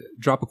and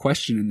drop a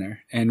question in there,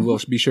 and we'll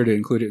be sure to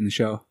include it in the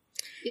show.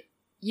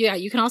 Yeah,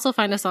 you can also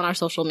find us on our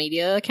social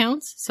media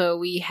accounts. So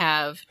we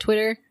have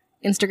Twitter,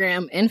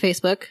 Instagram, and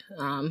Facebook.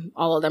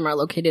 All of them are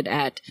located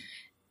at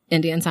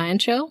Indian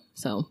Science Show.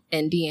 So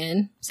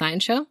NDN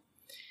Science Show.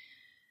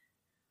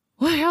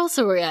 Where else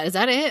are we at? Is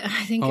that it?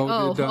 I think.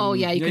 You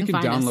can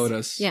find download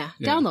us. Yeah,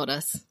 download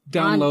us.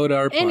 Download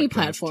our any podcast.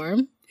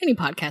 platform, any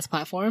podcast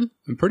platform.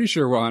 I'm pretty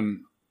sure we're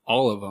on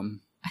all of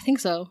them. I think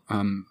so.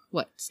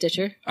 What,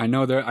 Stitcher? I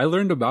know I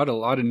learned about a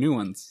lot of new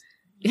ones.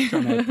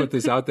 Trying to put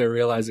this out there,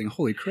 realizing,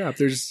 holy crap,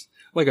 there's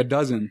like a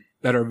dozen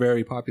that are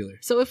very popular.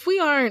 So if we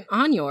aren't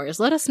on yours,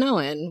 let us know,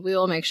 and we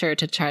will make sure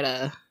to try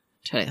to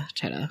get us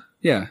on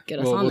there.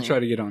 We'll try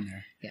to get on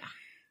there. Yeah.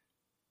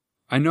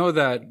 I know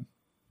that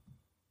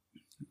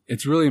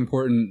it's really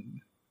important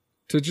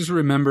to just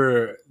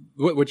remember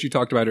what you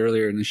talked about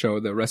earlier in the show,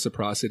 the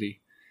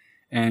reciprocity.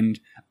 And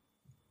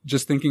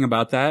just thinking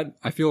about that,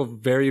 I feel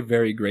very,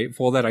 very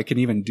grateful that I can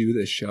even do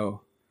this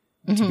show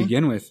to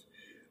begin with.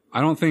 I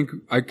don't think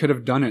I could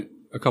have done it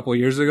a couple of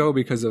years ago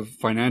because of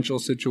financial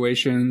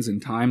situations and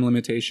time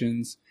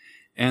limitations.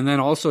 And then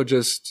also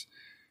just,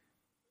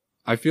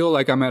 I feel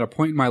like I'm at a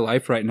point in my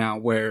life right now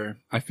where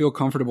I feel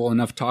comfortable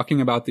enough talking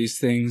about these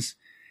things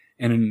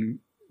and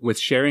with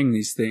sharing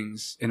these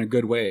things in a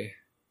good way,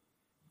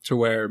 to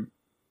where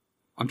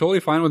I'm totally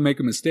fine with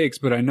making mistakes,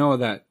 but I know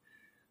that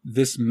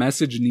this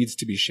message needs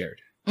to be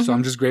shared. So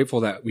I'm just grateful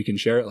that we can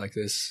share it like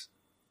this,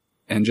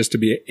 and just to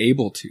be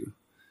able to,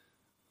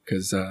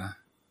 because,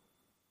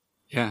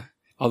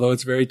 although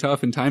it's very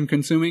tough and time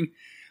consuming,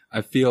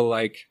 I feel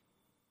like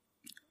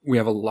we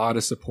have a lot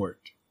of support,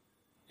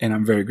 and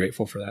I'm very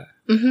grateful for that.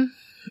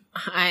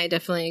 I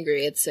definitely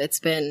agree. It's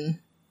been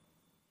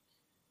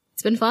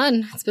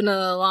fun. It's been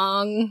a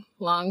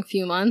long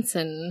few months,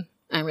 and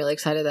I'm really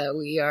excited that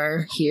we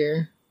are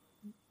here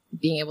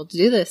being able to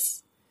do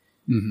this.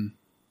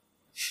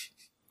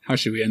 How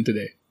should we end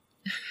today?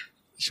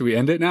 Should we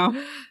end it now?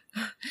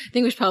 I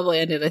think we should probably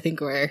end it. I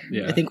think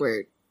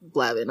we're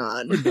blabbing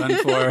on. We're done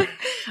for.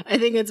 I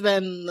think it's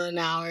been an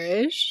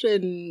hour-ish,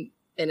 and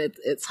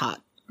it's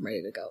hot. I'm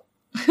ready to go.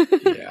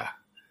 Yeah,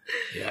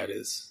 it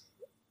is.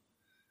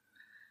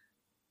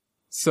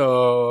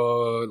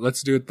 So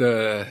let's do it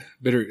the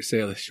Bitter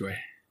Salish way.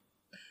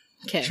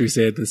 Okay. Should we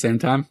say it at the same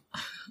time?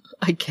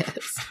 I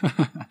guess.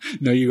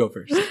 No, you go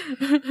first.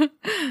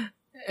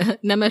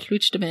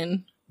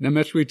 Nemetluchtamin.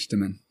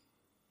 Nemetluchtamin.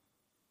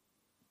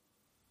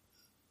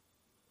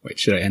 Wait,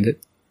 should I end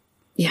it?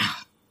 Yeah.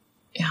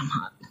 Yeah, I'm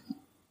hot.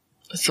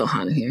 It's so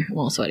hot in here. I'm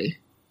all sweaty.